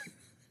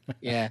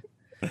 Yeah.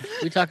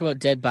 We talk about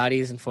dead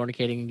bodies and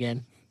fornicating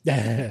again.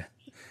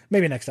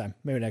 Maybe next time.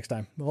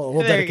 We'll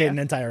There you dedicate go. an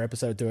entire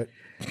episode to it.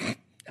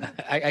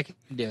 I can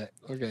do it.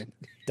 We're good.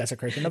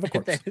 Desecration of a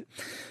corpse.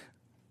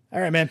 All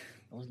right, man.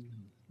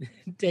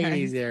 Take it All right.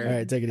 easy there. All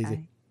right, take it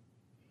easy.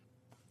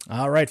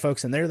 All right,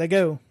 folks, and there they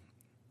go.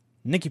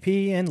 Nikki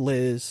P and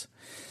Liz,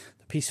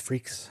 the Peace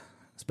Freaks.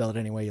 Spell it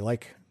any way you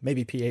like.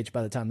 Maybe PH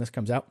by the time this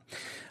comes out.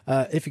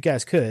 If you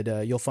guys could,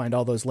 you'll find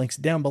all those links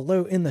down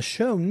below in the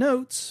show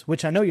notes,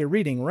 which I know you're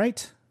reading,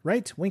 right?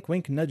 Right? Wink,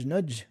 wink, nudge,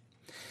 nudge.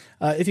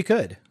 If you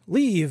could,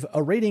 leave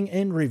a rating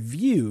and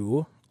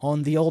review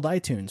on the old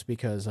iTunes,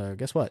 because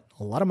guess what?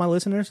 A lot of my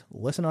listeners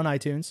listen on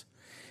iTunes.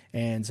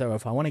 And so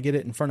if I want to get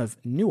it in front of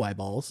new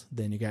eyeballs,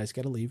 then you guys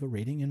got to leave a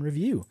rating and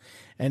review.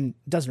 And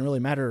it doesn't really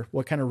matter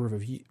what kind of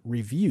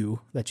review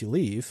that you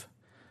leave.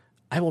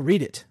 I will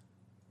read it.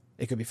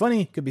 It could be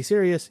funny, it could be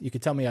serious. You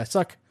could tell me I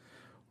suck.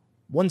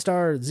 1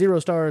 star, 0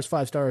 stars,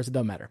 5 stars, it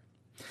doesn't matter.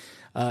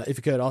 If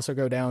you could also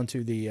go down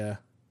to the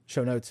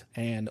show notes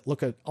and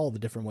look at all the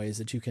different ways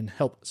that you can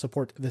help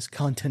support this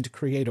content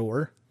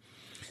creator.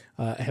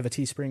 I have a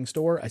Teespring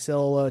store. I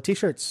sell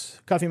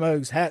t-shirts, coffee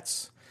mugs,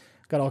 hats.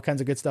 Got all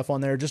kinds of good stuff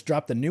on there. Just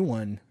dropped the new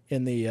one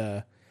in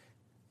the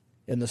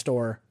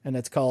store, and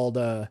it's called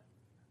I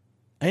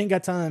Ain't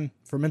Got Time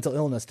for Mental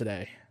Illness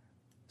Today.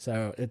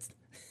 So it's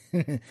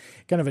kind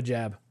of a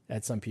jab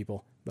at some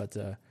people, but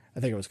I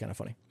think it was kind of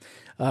funny.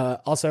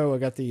 Also, I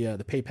got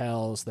the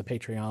PayPals, the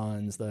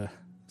Patreons, the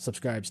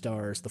subscribe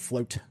stars, the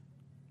float,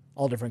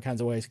 all different kinds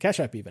of ways, Cash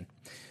App even,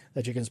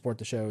 that you can support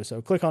the show.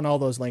 So click on all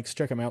those links,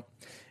 check them out.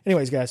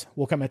 Anyways, guys,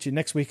 we'll come at you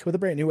next week with a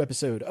brand new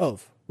episode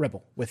of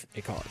Rebel with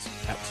a Cause.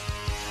 Out.